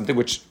easily. It's something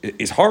which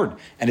is hard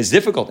and is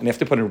difficult, and you have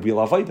to put in real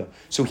avodah.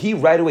 So he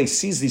right away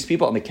sees these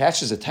people and they catch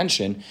his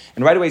attention,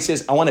 and right away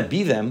says, I want to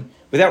be them,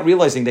 without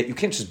realizing that you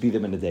can't just be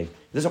them in a day.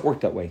 It doesn't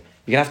work that way.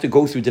 You're going to have to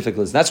go through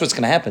difficulties. And that's what's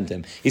going to happen to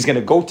him. He's going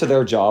to go to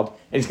their job,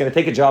 and he's going to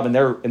take a job in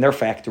their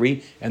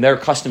factory, in their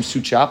custom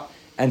suit shop,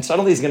 and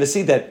suddenly he's going to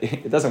see that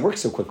it doesn't work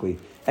so quickly.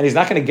 And he's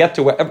not going to get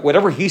to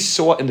whatever he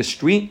saw in the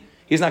street,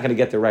 he's not going to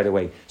get there right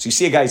away. So you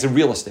see a guy, he's in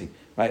real estate,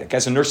 right? A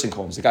guy's in nursing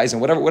homes, the guy's in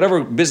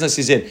whatever business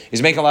he's in.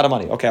 He's making a lot of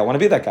money. Okay, I want to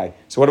be that guy.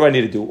 So what do I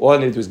need to do? All I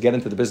need to do is get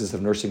into the business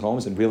of nursing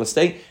homes and real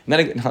estate. And then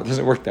it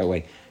doesn't work that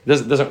way.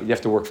 It doesn't. You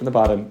have to work from the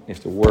bottom. You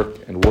have to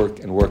work and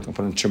put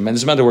in a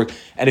tremendous amount of work.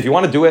 And if you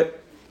want to do it,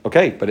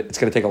 okay, but it's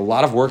going to take a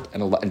lot of work,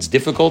 and it's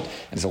difficult,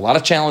 and there's a lot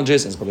of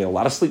challenges, and it's going to be a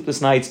lot of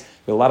sleepless nights.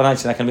 A lot of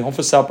nights you're not going to be home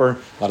for supper.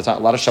 A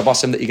lot of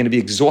Shabbosim that you're going to be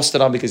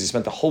exhausted on because you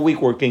spent the whole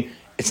week working.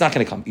 It's not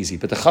going to come easy.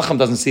 But the Chacham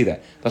doesn't see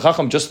that. The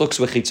Chacham just looks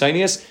with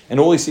chitzonius, and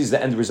all he sees is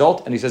the end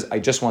result, and he says, I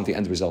just want the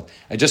end result.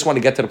 I just want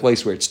to get to the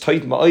place where it's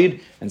tight ma'id,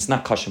 and it's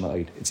not kasha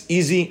ma'id. It's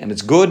easy, and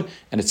it's good,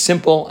 and it's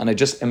simple, and I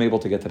just am able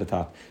to get to the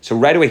top. So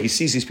right away, he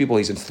sees these people,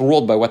 he's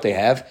enthralled by what they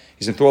have.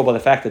 He's enthralled by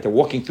the fact that they're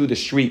walking through the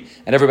street,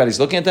 and everybody's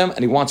looking at them, and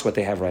he wants what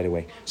they have right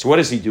away. So what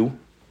does he do?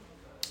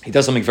 He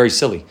does something very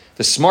silly.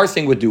 The smart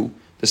thing to do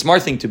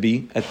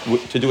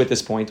at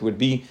this point would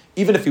be,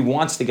 even if he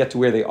wants to get to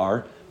where they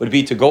are, would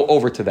be to go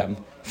over to them,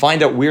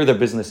 find out where their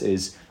business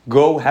is,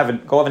 go have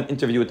an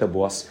interview with their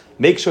boss,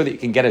 make sure that you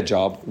can get a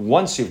job.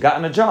 Once you've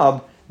gotten a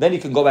job, then you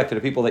can go back to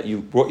the people that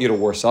brought you to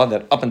Warsaw,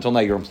 that up until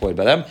now you're employed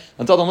by them,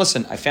 and tell them,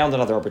 listen, I found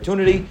another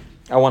opportunity,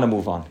 I want to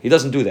move on. He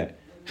doesn't do that.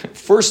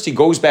 First, he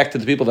goes back to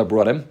the people that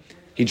brought him,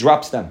 he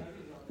drops them.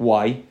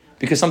 Why?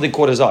 Because something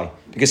caught his eye,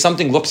 because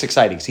something looks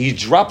exciting. So he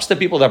drops the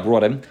people that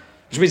brought him,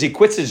 which means he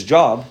quits his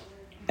job,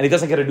 and he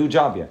doesn't get a new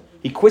job yet.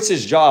 He quits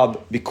his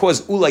job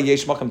because Ula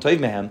Yesh Makam Toiv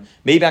Mehem.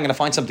 Maybe I'm going to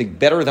find something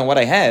better than what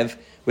I have,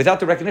 without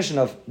the recognition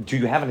of, do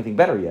you have anything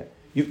better yet?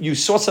 You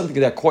saw something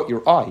that caught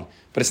your eye,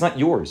 but it's not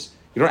yours.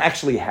 You don't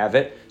actually have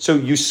it. So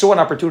you saw an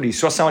opportunity. You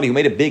saw somebody who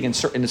made it big in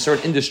a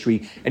certain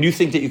industry, and you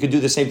think that you could do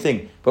the same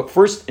thing. But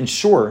first,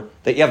 ensure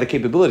that you have the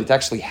capability to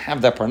actually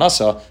have that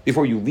parnasa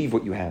before you leave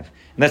what you have.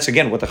 And that's,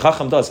 again, what the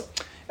Chacham does.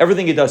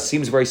 Everything he does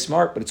seems very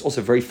smart, but it's also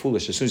very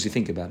foolish as soon as you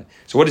think about it.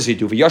 So what does he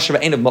do? This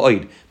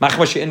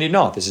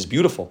is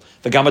beautiful.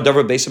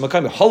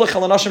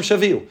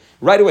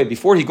 Right away,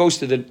 before he goes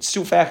to the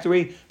stew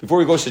factory, before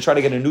he goes to try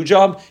to get a new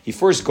job, he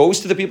first goes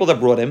to the people that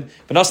brought him.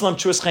 He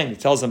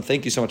tells them,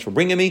 thank you so much for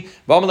bringing me.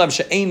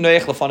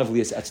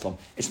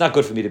 It's not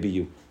good for me to be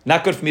you.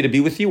 Not good for me to be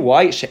with you.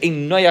 Why? It's not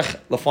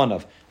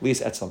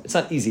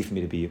easy for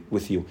me to be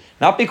with you.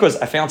 Not because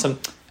I found some...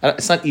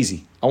 It's not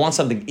easy. I want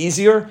something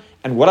easier.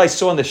 And what I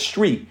saw on the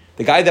street,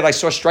 the guy that I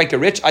saw strike a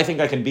rich, I think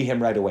I can be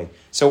him right away.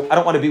 So I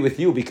don't want to be with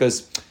you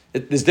because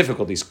there's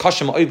difficulties.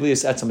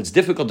 It's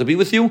difficult to be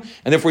with you.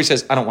 And therefore he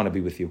says, I don't want to be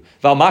with you.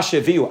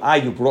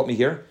 You brought me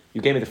here.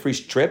 You gave me the free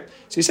trip.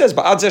 So he says,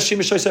 I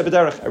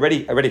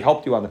already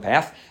helped you on the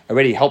path. I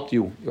already helped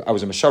you. I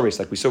was a Mesharis,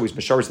 like we saw, he's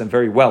Mesharis them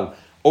very well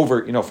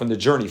over, from the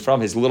journey from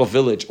his little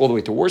village all the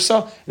way to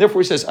Warsaw. And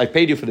therefore he says, I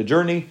paid you for the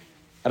journey.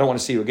 I don't want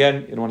to see you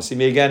again. You don't want to see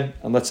me again.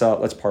 And let's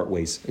part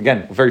ways.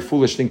 Again, a very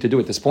foolish thing to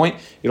do at this point.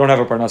 You don't have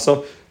a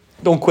parnasa.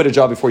 Don't quit a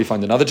job before you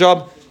find another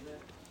job.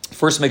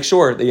 First, make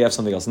sure that you have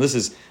something else. And this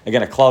is,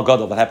 again, a klal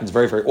gadol that happens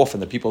very, very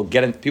often, that people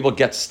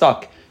get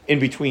stuck in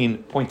between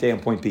point A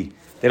and point B.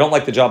 They don't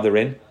like the job they're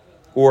in,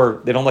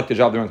 or they don't like the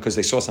job they're in because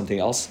they saw something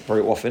else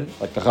very often,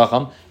 like the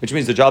chacham, which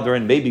means the job they're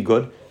in may be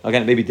good.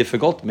 Again, it may be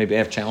difficult, maybe they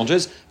have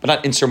challenges, but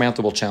not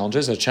insurmountable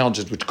challenges,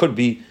 challenges which could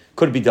be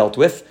dealt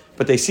with,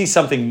 but they see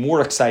something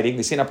more exciting,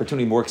 they see an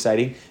opportunity more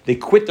exciting, they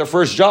quit their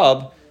first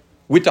job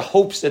with the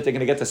hopes that they're going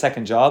to get the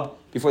second job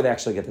before they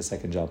actually get the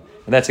second job.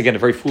 And that's, again, a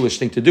very foolish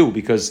thing to do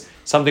because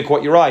something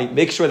caught your eye.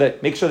 Make sure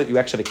that you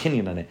actually have a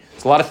kinyan on it.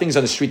 There's a lot of things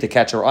on the street that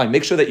catch our eye.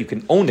 Make sure that you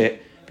can own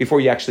it before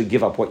you actually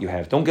give up what you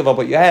have. Don't give up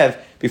what you have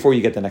before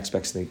you get the next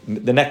best thing.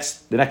 The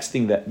next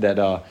thing that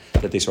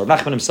they saw.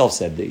 Nachman himself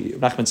said.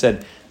 Nachman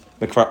said,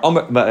 the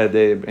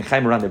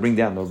Chaim Moran, they bring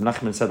down.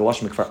 Nachman said,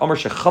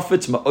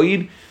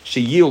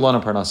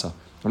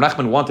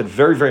 Nachman wanted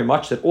very, very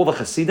much that all the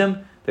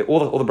Hasidim,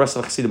 all the breasts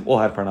of Chassidim all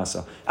had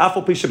parnasa.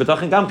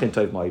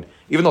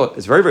 Even though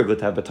it's very, very good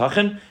to have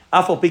betachin,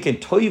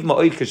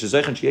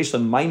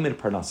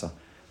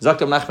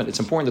 Zaktam Nachman, it's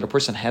important that a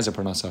person has a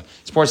parnasa.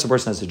 It's important that a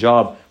person has a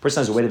job, a person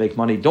has a way to make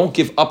money. Don't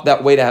give up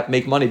that way to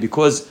make money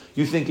because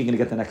you think you're going to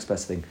get the next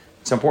best thing.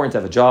 It's important to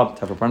have a job,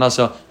 to have a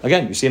parnasa.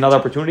 Again, you see another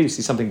opportunity, you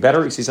see something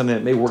better, you see something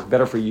that may work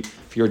better for you,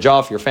 for your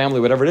job, for your family,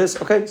 whatever it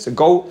is. Okay, so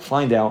go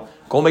find out.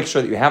 Go make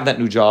sure that you have that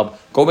new job.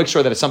 Go make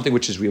sure that it's something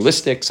which is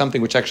realistic,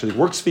 something which actually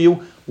works for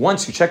you.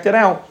 Once you check that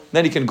out,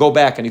 then you can go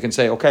back and you can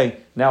say, okay,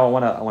 now I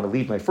want to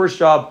leave my first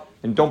job.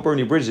 And don't burn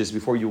your bridges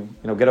before you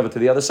get over to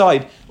the other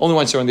side. Only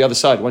once you're on the other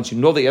side, once you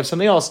know that you have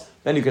something else,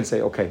 then you can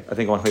say, okay, I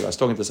think I want to leave. I was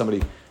talking to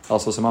somebody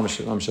else,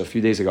 a few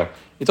days ago.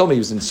 He told me he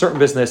was in a certain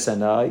business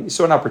and he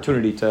saw an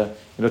opportunity to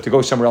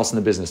go somewhere else in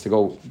the business, to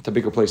go to a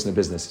bigger place in the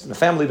business. He's in a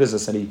family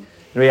business, and he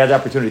had the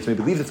opportunity to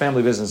maybe leave the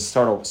family business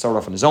and start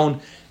off on his own.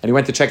 And he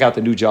went to check out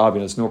the new job.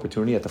 It's a new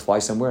opportunity. He had to fly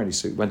somewhere, and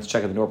he went to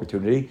check out the new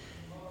opportunity.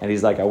 And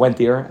he's like, I went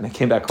there, and I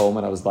came back home,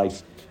 and I was like,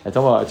 I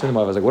told him,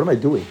 I was like, what am I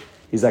doing?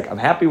 He's like, I'm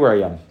happy where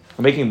I am.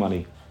 I'm making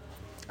money.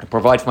 I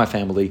provide for my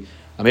family.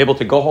 I'm able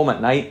to go home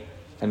at night,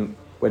 and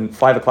when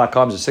 5 o'clock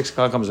comes or 6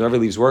 o'clock comes, whenever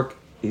he leaves work,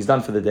 he's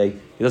done for the day.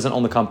 He doesn't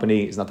own the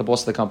company. He's not the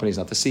boss of the company. He's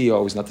not the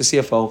CEO. He's not the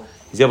CFO.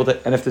 He's able to,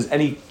 and if there's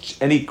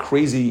any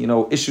crazy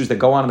issues that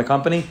go on in the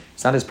company,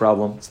 it's not his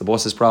problem. It's the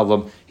boss's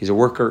problem. He's a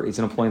worker. He's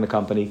an employee in the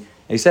company. And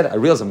he said, I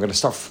realized I'm going to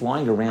start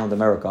flying around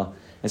America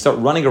and start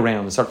running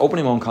around and start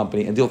opening my own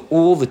company and deal with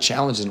all the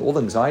challenges and all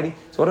the anxiety.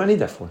 So what do I need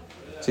that for?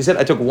 So he said,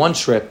 I took one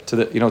trip to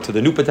the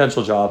new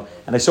potential job,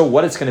 and I saw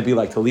what it's going to be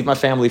like to leave my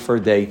family for a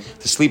day,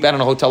 to sleep out in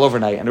a hotel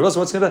overnight, and I realized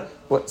what's going to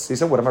be. So he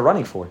said, what am I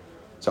running for?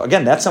 So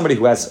again, that's somebody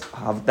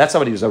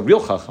who's a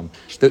real chacham.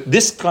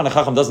 This kind of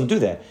chacham doesn't do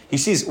that. He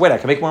sees, wait, I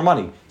can make more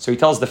money. So he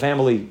tells the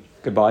family,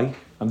 goodbye,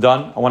 I'm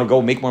done. I want to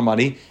go make more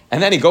money.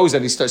 And then he goes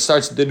and he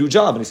starts the new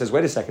job. And he says,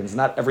 wait a second, it's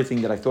not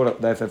everything that I thought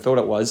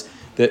it was.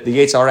 The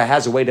Yetzer Hara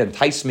has a way to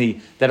entice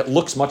me that it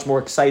looks much more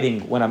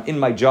exciting when I'm in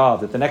my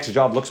job, that the next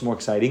job looks more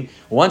exciting.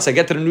 Once I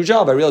get to the new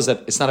job, I realize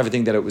that it's not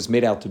everything that it was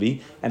made out to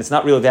be. And it's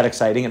not really that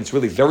exciting. And it's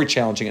really very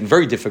challenging and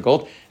very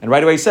difficult. And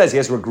right away he says he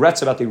has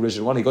regrets about the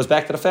original one. He goes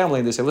back to the family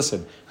and they say,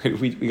 listen,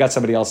 we got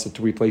somebody else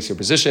to replace your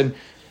position.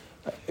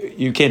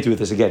 You can't do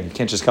this again. You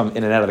can't just come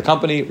in and out of the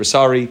company. We're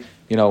sorry.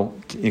 You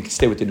can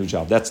stay with the new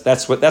job.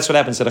 That's what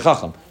happens to the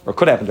chacham, or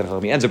could happen to the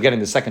chacham. He ends up getting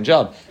the second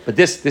job. But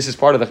this is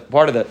part of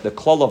the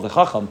klal of the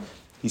chacham.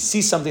 He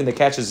sees something that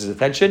catches his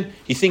attention.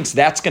 He thinks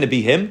that's going to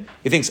be him.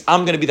 He thinks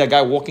I'm going to be that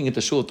guy walking into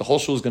shul that the whole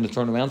shul is going to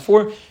turn around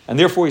for. And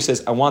therefore he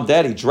says, I want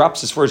that. He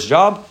drops his first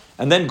job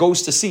and then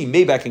goes to see,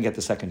 maybe I can get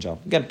the second job.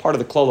 Again, part of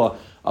the klal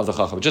of the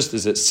Chacham. Just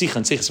as a Sikh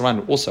and Sikhs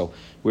around also,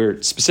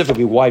 where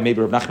specifically why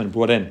maybe Reb Nachman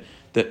brought in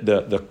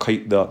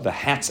the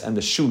hats and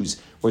the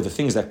shoes were the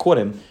things that caught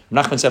him.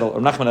 Nachman said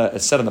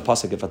in the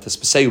pasuk, if at the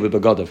Speseu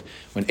b'Begodav,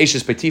 when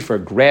Eshes Potiphar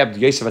grabbed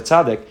Yosef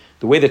HaTzadik,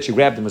 the way that she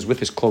grabbed him was with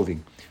his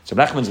clothing. So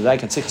Nachman said, I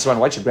can say,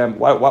 why does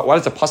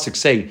the pasuk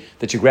say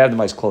that you grabbed him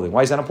by his clothing?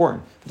 Why is that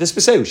important? But this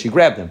Speseu, she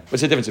grabbed him.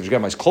 What's the difference if she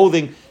grabbed him by his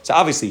clothing? So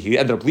obviously he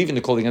ended up leaving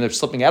the clothing, ended up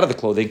slipping out of the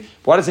clothing. But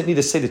why does it need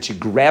to say that she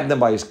grabbed him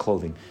by his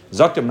clothing?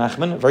 Zaktim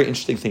Nachman, a very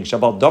interesting thing.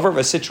 Shabal davar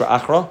v'sitra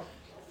achra.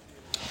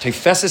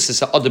 Teifesis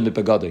is adam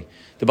b'begadai.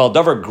 The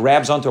Baldavar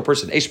grabs onto a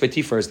person. Eish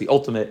Potiphar is the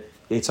ultimate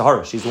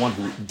Yitzhahara. She's the one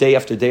who, day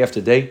after day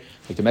after day,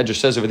 like the Medrash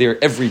says over there,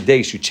 every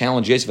day she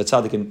challenged Yosef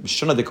HaTzadik in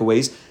Shunadika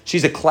ways.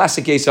 She's a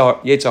classic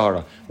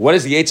Yitzhahara. What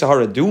does the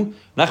Yitzhahara do?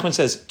 Nachman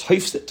says,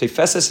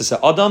 Teifesis is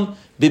adam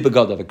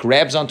b'begadai. It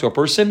grabs onto a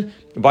person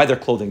by their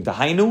clothing.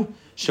 Dahainu,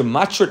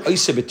 Shematshurt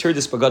Oise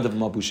b'tirdis begadav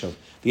mabushav.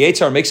 The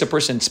Yitzhahara makes a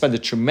person spend a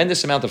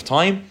tremendous amount of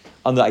time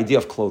on the idea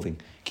of clothing.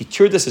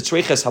 Fascinating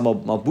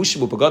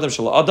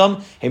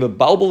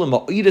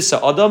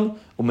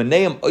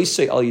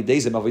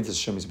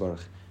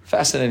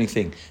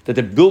thing that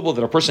the bilbo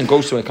that a person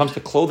goes through when it comes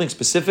to clothing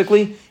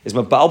specifically is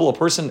mabal a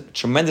person a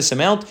tremendous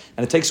amount,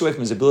 and it takes away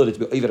from his ability to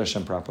be Oived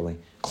Hashem properly.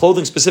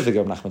 Clothing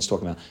specifically, Rav Nachman's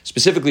talking about.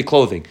 Specifically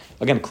clothing.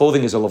 Again,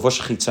 clothing is a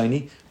lavosh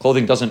chitzoni.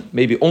 Clothing doesn't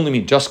maybe only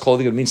mean just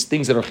clothing, it means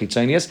things that are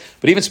chitzonius,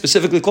 but even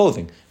specifically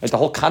clothing. Right? The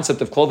whole concept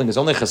of clothing is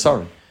only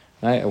chesaron.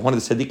 Right? One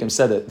of the tzaddikim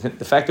said that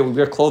the fact that we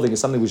wear clothing is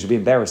something we should be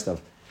embarrassed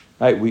of.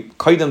 Right? We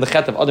kaidem the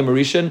chet of Adam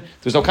Marishan.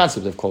 There's no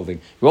concept of clothing.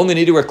 We only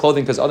need to wear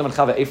clothing because Adam and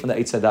Chava ate from the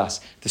Eitz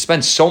Hadas. To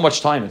spend so much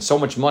time and so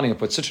much money and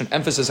put such an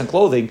emphasis on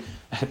clothing,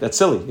 that's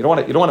silly. You don't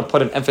want to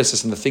put an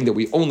emphasis on the thing that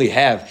we only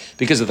have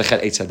because of the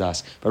chet Eitz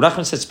Hadas. But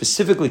Nachman said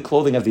specifically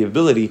clothing have the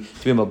ability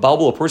to be a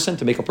mababel a person,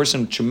 to make a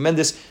person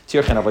tremendous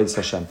tirach and avodas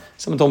Hashem.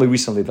 Someone told me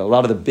recently that a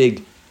lot of the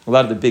big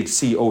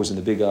CEOs and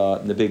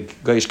the big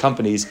Goyish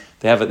companies,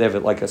 they have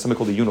like something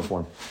called a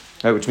uniform,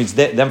 right? Which means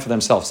them for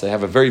themselves. They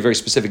have a very, very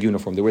specific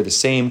uniform. They wear the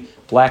same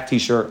black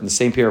T-shirt and the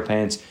same pair of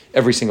pants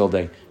every single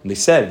day. And they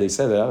said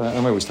that, I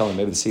remember I was telling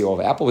maybe the CEO of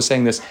Apple was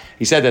saying this.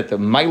 He said that the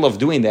mile of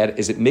doing that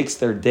is it makes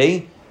their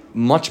day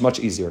much, much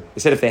easier.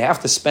 He said if they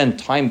have to spend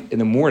time in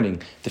the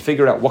morning to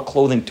figure out what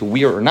clothing to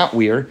wear or not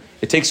wear,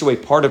 it takes away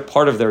part of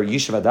their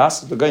yishuv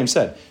hadas. The Goyim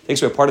said it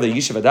takes away part of their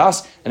yishuv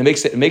hadas, and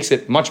it makes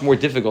it much more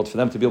difficult for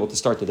them to be able to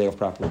start the day off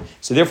properly.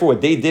 So therefore,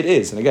 what they did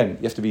is, and again,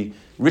 you have to be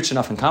rich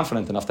enough and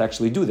confident enough to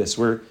actually do this.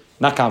 We're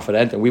not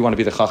confident, and we want to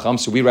be the chacham,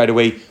 so we right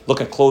away look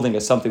at clothing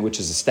as something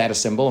which is a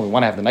status symbol, and we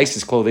want to have the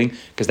nicest clothing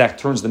because that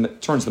turns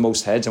the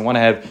most heads, and want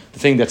to have the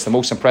thing that's the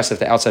most impressive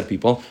to outside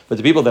people. But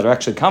the people that are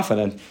actually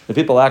confident, the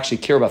people that actually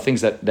care about things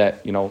that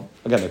again,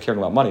 they're caring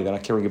about money. They're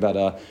not caring about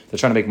they're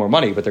trying to make more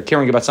money, but they're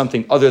caring about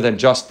something other than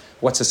just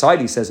what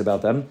society says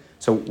about them.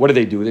 So what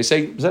do? They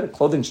say,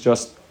 clothing's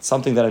just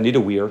something that I need to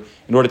wear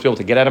in order to be able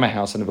to get out of my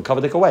house and to cover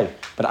the away.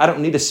 But I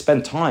don't need to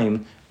spend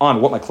time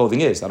on what my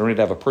clothing is. I don't need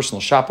to have a personal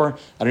shopper.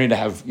 I don't need to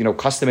have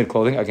custom-made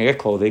clothing. I can get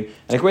clothing, and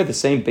I can wear the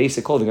same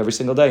basic clothing every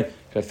single day. I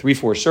could have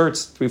 3-4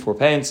 shirts, 3-4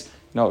 pants.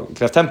 You could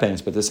have 10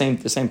 pants, but the same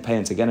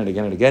pants again and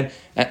again and again.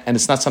 And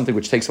it's not something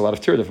which takes a lot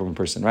of tirda from a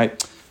person, right?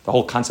 The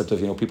whole concept of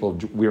people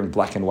wearing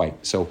black and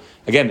white. So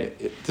again,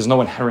 there's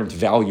no inherent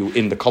value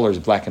in the colors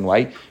black and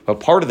white.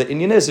 But part of the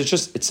Indian is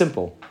it's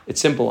simple.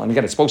 It's simple, and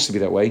again, it's supposed to be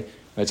that way.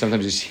 Right?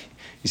 Sometimes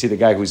you see the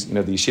guy who's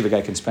the yeshiva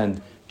guy can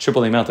spend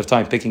triple the amount of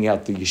time picking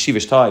out the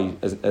yeshivish tie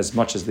as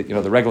much as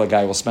the regular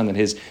guy will spend on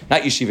his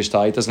not yeshivish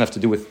tie. It doesn't have to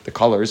do with the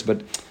colors,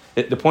 but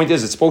the point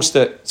is it's supposed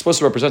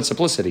to represent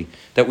simplicity,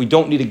 that we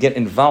don't need to get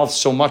involved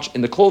so much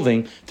in the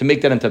clothing to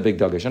make that into a big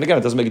duggish. And again,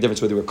 it doesn't make a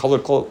difference whether we're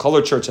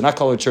colored shirts or not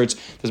colored shirts.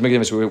 It doesn't make a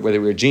difference whether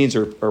we're jeans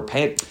or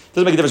pants. It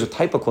doesn't make a difference what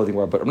type of clothing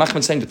we're. But I'm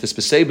not saying that the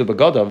spesei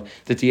b'begadam,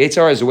 that the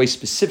Yitzhar is a way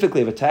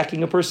specifically of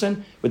attacking a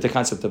person with the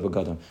concept of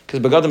begadam, because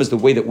begadam is the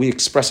way that we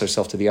express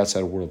ourselves to the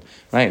outside world.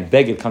 Right? And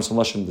beged comes from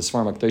lashon the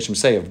Sfarim HaKadoshim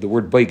say of the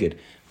word beged.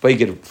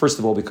 Beged, first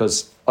of all,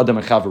 because Adam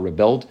and Chava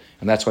rebelled,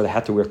 and that's why they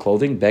had to wear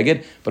clothing,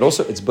 beged, but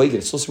also it's beged,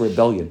 it's also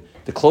rebellion.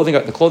 The clothing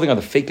are the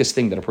fakest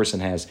thing that a person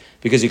has,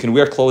 because you can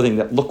wear clothing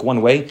that look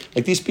one way,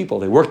 like these people,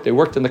 they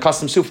worked in the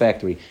custom suit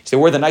factory, so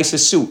they wear the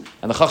nicest suit,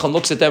 and the Chacham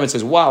looks at them and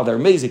says, wow, they're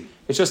amazing.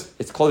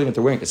 It's clothing that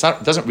they're wearing. It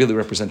doesn't really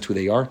represent who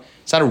they are.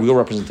 It's not a real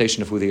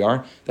representation of who they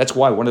are. That's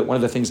why one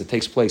of the things that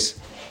takes place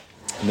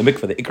in the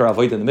mikvah, the ikar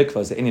avodah in the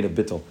mikvah, is the inyan of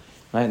bittul.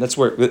 Right? And that's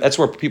where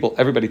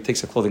everybody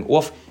takes their clothing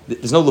off.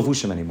 There's no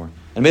levushim anymore.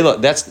 And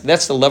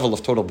that's the level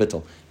of total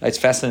bittul. It's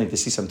fascinating to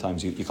see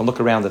sometimes. You can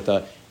look around at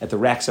the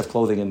racks of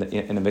clothing in the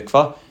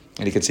mikvah,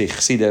 and you can see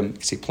chassidim, you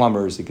can see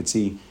plumbers, you can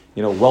see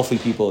wealthy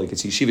people, you can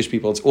see shivish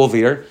people. It's all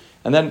there.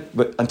 And then,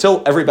 but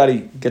until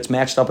everybody gets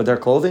matched up with their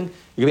clothing,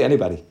 you can be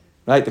anybody.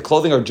 Right? The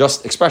clothing are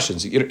just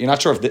expressions. You're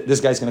not sure if this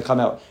guy's going to come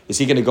out. Is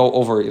he going to go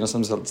over?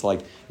 Sometimes it's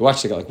like you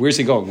watch the guy. Like, where's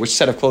he going? Which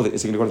set of clothing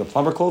is he going to go to? The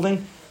plumber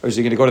clothing, or is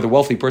he going to go to the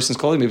wealthy person's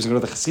clothing? Maybe he's going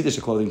to go to the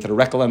Hasidic clothing, to the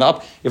Rekel and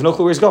up. You have no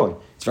clue where he's going.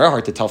 It's very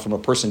hard to tell from a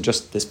person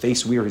just this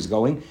face where he's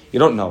going. You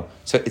don't know.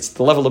 So it's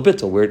the level of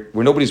bittul where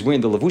nobody's wearing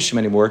the levushim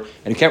anymore,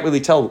 and you can't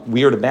really tell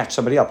where to match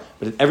somebody up.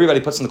 But everybody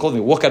puts on the clothing.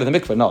 You walk out of the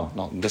mikveh.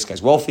 No, this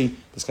guy's wealthy.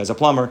 This guy's a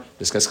plumber.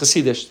 This guy's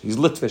Hasidic. He's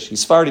Litvish.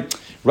 He's Sephardi.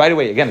 Right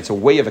away, again, it's a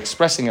way of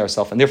expressing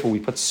ourselves, and therefore we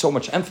put so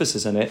much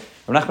emphasis in it.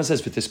 Nachman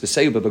says, "With this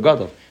b'seyu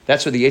b'begadol."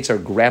 That's where the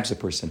Yetzer grabs a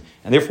person,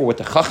 and therefore what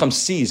the Chacham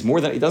sees more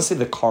than he doesn't see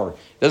the car,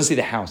 he doesn't see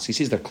the house. He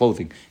sees their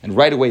clothing, and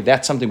right away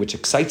that's something which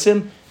excites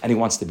him, and he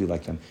wants to be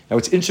like them. Now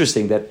it's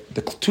interesting that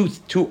the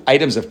two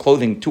items of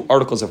clothing, two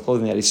articles of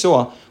clothing that he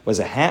saw was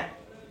a hat,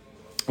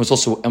 was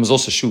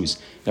also shoes.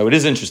 Now it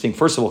is interesting,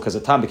 first of all, because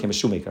Atam became a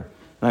shoemaker.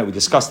 Right? We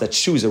discussed that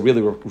shoes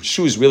really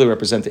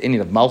represent the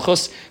Indian of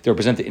Malchus. They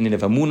represent the Indian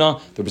of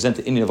Amunah. They represent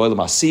the Indian of Olam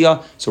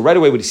Asiyah. So right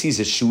away, what he sees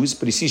is shoes,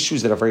 but he sees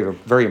shoes that are very,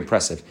 very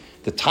impressive.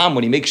 The Tam,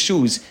 when he makes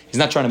shoes, he's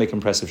not trying to make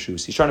impressive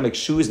shoes. He's trying to make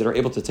shoes that are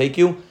able to take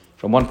you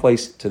from one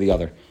place to the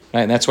other.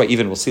 Right? And that's why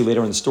even we'll see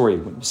later in the story,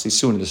 we'll see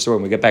soon in the story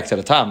when we get back to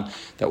the Tam,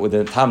 that when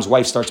the Tam's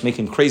wife starts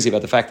making crazy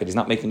about the fact that he's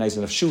not making nice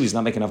enough shoes, he's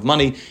not making enough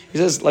money, he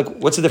says, like,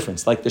 what's the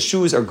difference? Like, the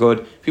shoes are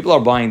good, people are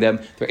buying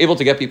them, they're able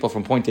to get people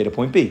from point A to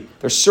point B.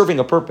 They're serving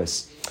a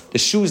purpose. The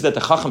shoes that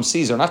the Chacham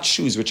sees are not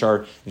shoes which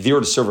are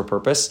there to serve a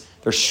purpose.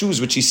 They're shoes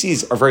which he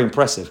sees are very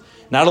impressive.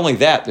 Not only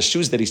that, the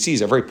shoes that he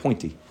sees are very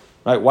pointy.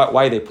 Right?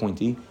 Why are they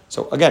pointy?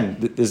 So again,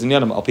 there's an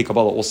Yanim Al Pi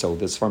Kabbalah also.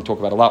 This farm talk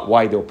about a lot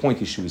why they were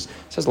pointy shoes.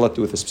 It has a lot to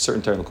do with a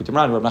certain term. Rebbe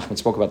Nachman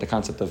spoke about the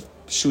concept of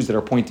shoes that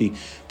are pointy,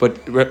 but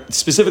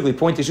specifically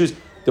pointy shoes.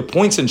 The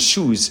points in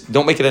shoes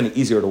don't make it any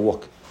easier to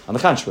walk. On the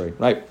contrary,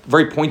 right?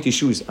 Very pointy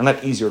shoes are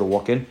not easier to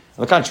walk in.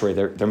 On the contrary,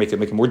 they make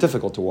it more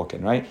difficult to walk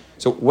in. Right?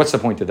 So what's the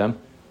point of them?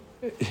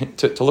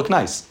 to look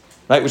nice.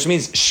 Right? Which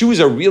means shoes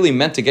are really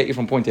meant to get you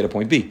from point A to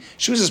point B.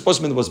 Shoes are supposed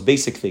to be the most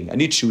basic thing. I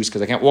need shoes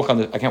because I can't walk on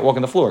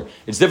the floor.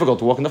 It's difficult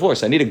to walk on the floor,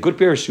 so I need a good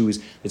pair of shoes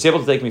that's able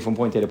to take me from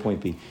point A to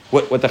point B.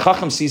 What the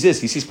Chacham sees is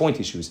he sees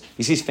pointy shoes.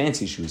 He sees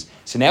fancy shoes.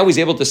 So now he's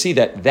able to see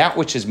that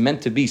which is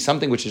meant to be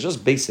something which is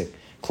just basic.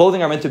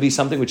 Clothing are meant to be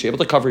something which you're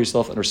able to cover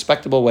yourself in a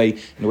respectable way,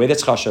 in a way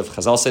that's chashav.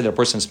 Chazal say that a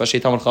person, especially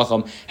a Talmid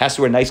Chacham, has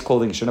to wear nice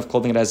clothing. He shouldn't have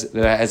clothing that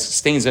has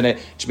stains in it.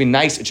 It should be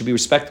nice. It should be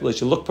respectable. It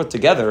should look put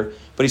together.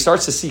 But he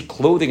starts to see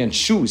clothing and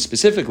shoes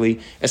specifically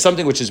as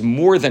something which is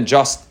more than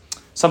just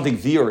something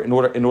there in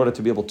order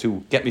to be able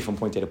to get me from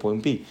point A to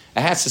point B.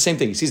 A hat's the same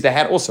thing. He sees the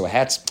hat also. A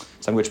hat's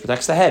something which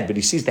protects the head, but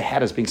he sees the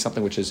hat as being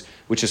something which is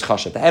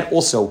chashav. The hat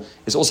also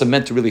is also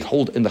meant to really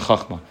hold in the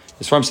chachma.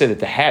 As far as say that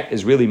the hat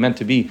is really meant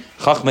to be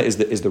chachma is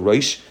the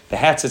roish. The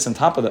hat sits on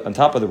top of the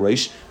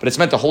roish, but it's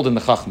meant to hold in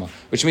the chachma,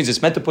 which means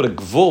it's meant to put a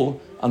gvul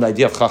on the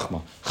idea of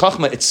chachma.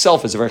 Chachma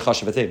itself is a very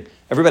chashav thing.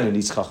 Everybody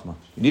needs chachma.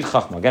 You need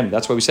chachma. Again,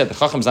 that's why we said the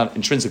chacham is not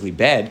intrinsically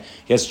bad.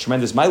 He has a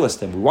tremendous milas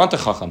to him. We want the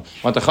chacham.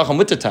 We want the chacham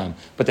with the tam.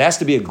 But there has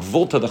to be a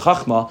gvul to the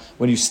chachma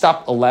when you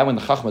stop allowing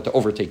the chachma to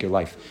overtake your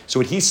life. So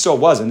what he saw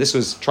was, and this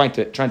was trying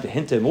to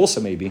hint to him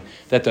also maybe,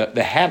 that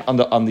the hat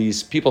on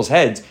these people's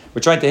heads,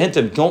 we're trying to hint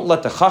to him, don't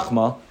let the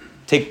chachma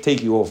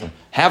take you over.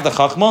 Have the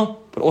chachma,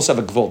 but also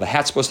have a gvul. The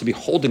hat's supposed to be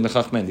holding the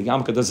chachma in. The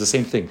yarmulke does the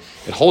same thing.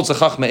 It holds the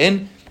chachma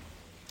in.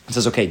 It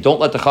says, okay, don't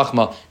let the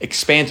chachma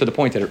expand to the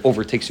point that it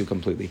overtakes you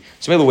completely.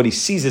 So maybe what he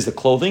sees is the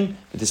clothing,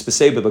 but the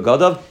spesei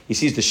b'begadav. He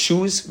sees the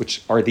shoes,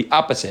 which are the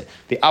opposite.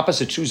 The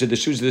opposite shoes are the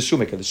shoes of the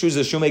shoemaker. The shoes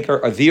of the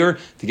shoemaker are there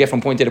to get from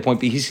point A to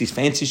point B. He sees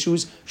fancy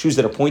shoes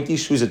that are pointy,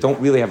 shoes that don't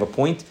really have a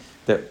point.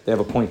 They have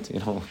a point,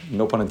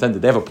 no pun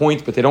intended. They have a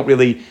point, but they're not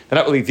really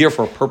there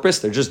for a purpose.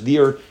 They're just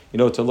there,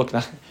 to look.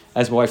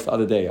 As my wife the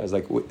other day, I was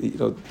like,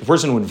 the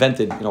person who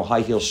invented,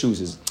 high heel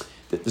shoes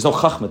there's no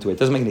chachma to it. It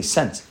doesn't make any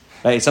sense.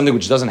 Right? It's something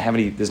which doesn't have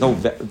any. It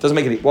doesn't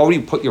make any. Why would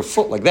you put your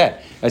foot like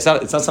that? It's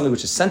not something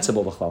which is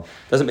sensible.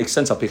 It doesn't make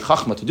sense. I'll pay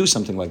chachma to do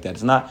something like that.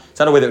 It's not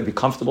a way that would be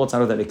comfortable. It's not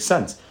a way that makes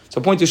sense.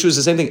 So pointy shoes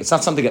is the same thing. It's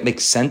not something that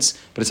makes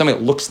sense, but it's something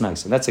that looks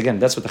nice. And that's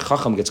what the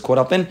chacham gets caught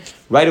up in.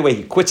 Right away,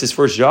 he quits his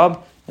first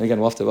job. And again,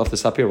 we'll have to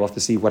stop here. We'll have to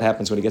see what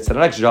happens when he gets to the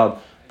next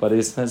job. But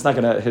his life's not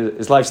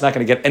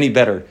going to get any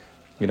better.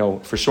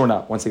 For sure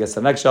not. Once he gets to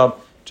the next job,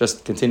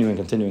 just continuing.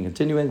 But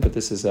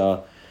this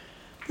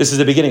is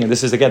the beginning, and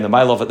this is again the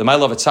my love at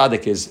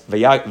tzaddik is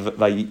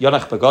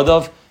vayonach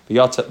begodav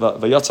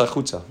vayotza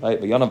chutza, right?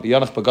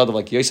 Vayonach begodav,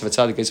 like Yosef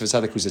tzaddik,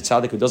 who's a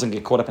tzaddik who doesn't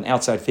get caught up in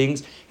outside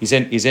things. He's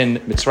in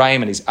Mitzrayim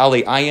and he's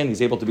alei ayin.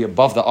 He's able to be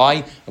above the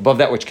eye, above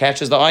that which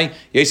catches the eye.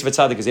 Yosef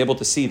tzaddik is able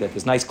to see that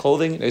there's nice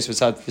clothing. Yosef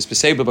tzaddik is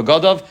b'sei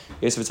begodav.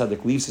 Yosef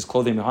tzaddik leaves his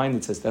clothing behind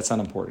and says that's not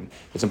important.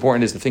 What's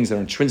important is the things that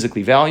are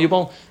intrinsically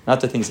valuable,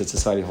 not the things that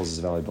society holds as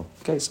valuable.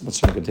 Okay, so let's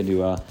try to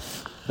continue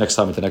next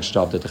time at the next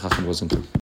job that the chacham goes into.